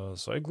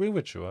 So I agree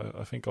with you.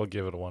 I think I'll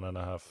give it a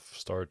 1.5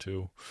 star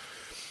too.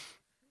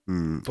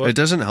 But it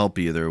doesn't help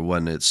either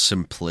when it's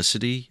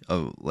simplicity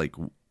of like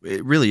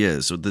It really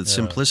is. So the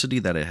simplicity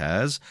that it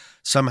has,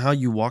 somehow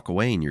you walk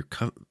away and you're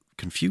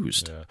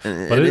confused. Yeah.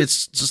 And, But and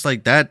it's just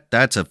like that.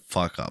 That's a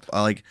fuck up.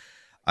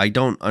 I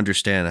don't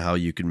understand how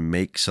you can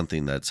make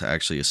something that's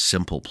actually a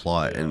simple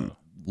plot and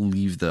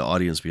leave the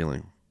audience being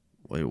like,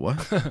 wait,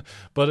 what?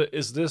 But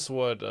is this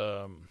what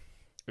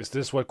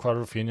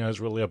Quadrophenia is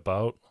really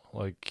about?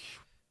 Like,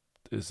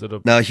 is it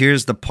a... Now,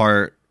 here's the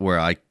part where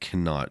I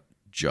cannot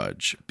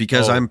judge,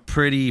 because Oh. I'm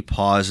pretty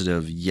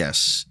positive,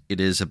 yes, it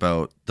is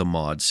about the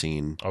mod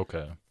scene.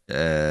 Okay.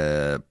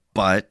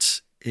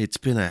 But it's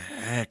been a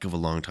heck of a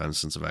long time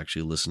since I've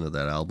actually listened to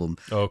that album.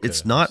 Okay.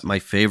 It's not my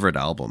favorite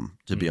album,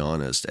 to be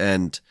honest.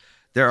 And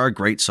there are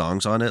great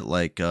songs on it,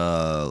 like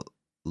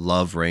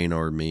Love, Rain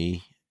or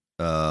Me,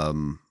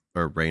 or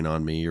Rain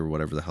on Me, or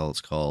whatever the hell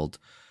it's called.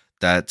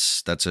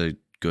 That's a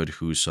good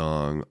Who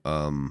song.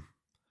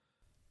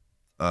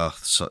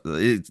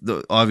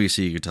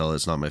 Obviously you could tell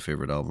it's not my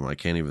favorite album. I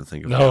can't even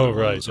think of No, other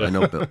right. ones. I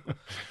know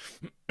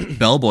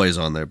Bellboy's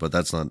on there, but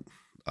that's not.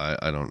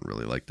 I don't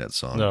really like that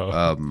song.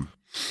 No.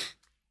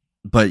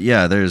 But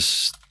yeah,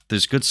 there's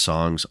good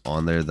songs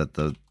on there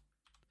that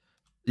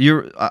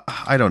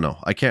I don't know.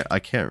 I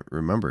can't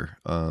remember.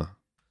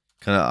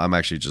 I'm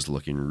actually just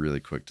looking really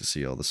quick to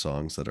see all the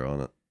songs that are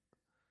on it.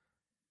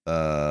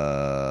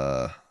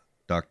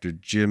 Dr.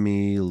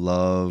 Jimmy,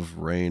 Love,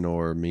 Rain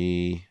or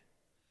Me.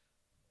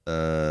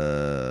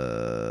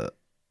 I'm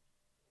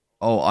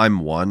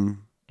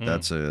One.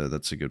 That's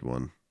a good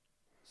one.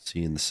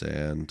 Sea in the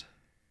Sand.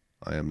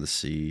 I Am the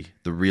Sea.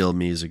 The Real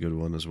Me is a good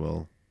one as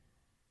well.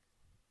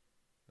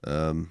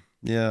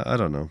 Yeah, I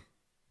don't know.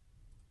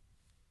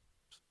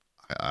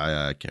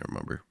 I can't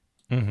remember.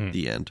 Mhm.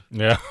 The end.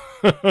 Yeah.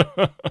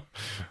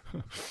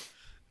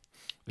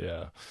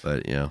 Yeah.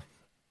 But yeah.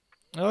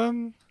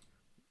 No,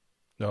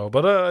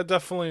 but I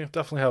definitely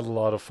had a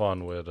lot of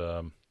fun with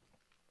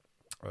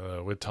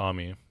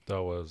Tommy.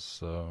 That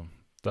was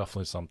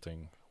definitely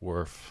something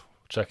worth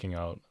checking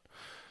out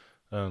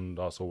and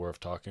also worth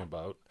talking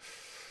about.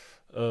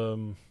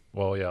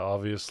 Well, yeah,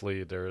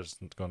 obviously there's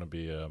going to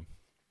be a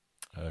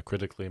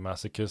critically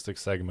masochistic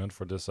segment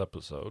for this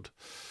episode.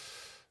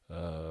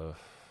 But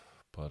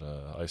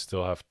I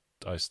still have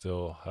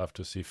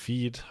to see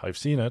Feed. I've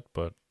seen it,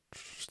 but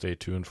stay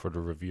tuned for the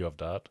review of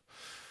that.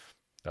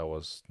 That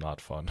was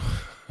not fun.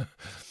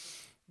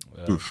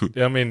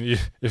 I mean,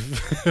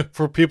 if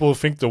for people who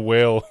think The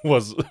Whale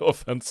was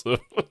offensive,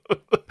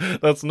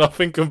 that's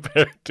nothing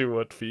compared to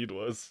what Feed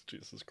was.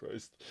 Jesus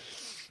Christ.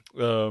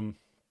 Yeah,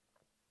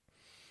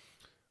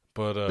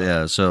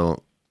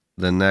 so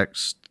the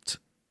next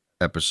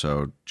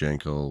episode,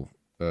 Janko,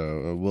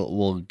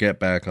 we'll get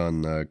back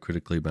on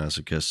critically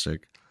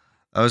masochistic.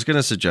 I was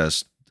gonna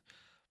suggest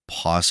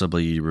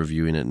possibly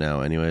reviewing it now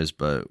anyways,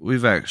 but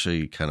we've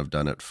actually kind of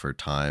done it for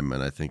time,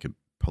 and I think it'd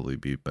probably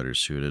be better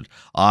suited.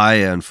 I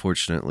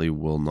unfortunately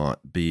will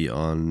not be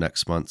on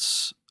next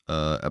month's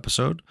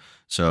episode,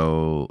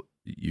 so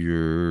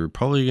you're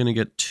probably gonna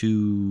get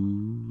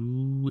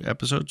 2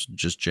 episodes,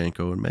 just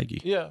Janko and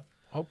Maggie. Yeah,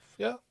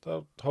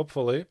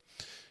 hopefully,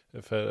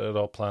 if it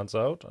all plans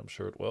out, I'm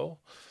sure it will.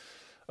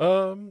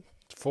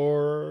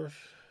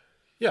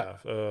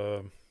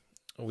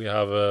 We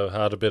have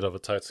had a bit of a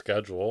tight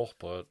schedule,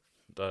 but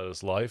that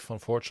is life,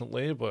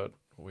 unfortunately. But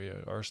we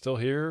are still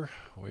here.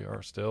 We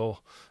are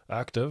still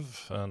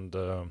active, and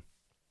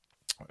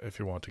if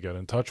you want to get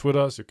in touch with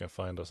us, you can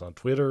find us on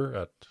Twitter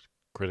at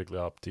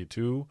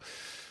criticallyopti2,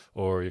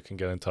 or you can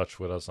get in touch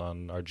with us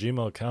on our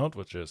Gmail account,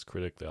 which is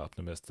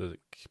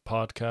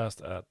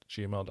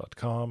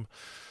criticallyoptimisticpodcast@gmail.com.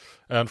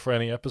 And for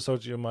any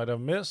episodes you might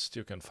have missed,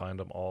 you can find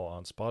them all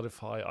on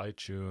Spotify,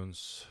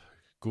 iTunes,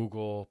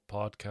 Google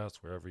Podcasts,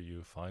 wherever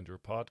you find your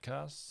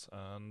podcasts.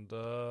 And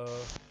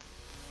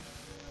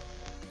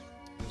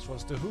this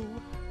was The Who.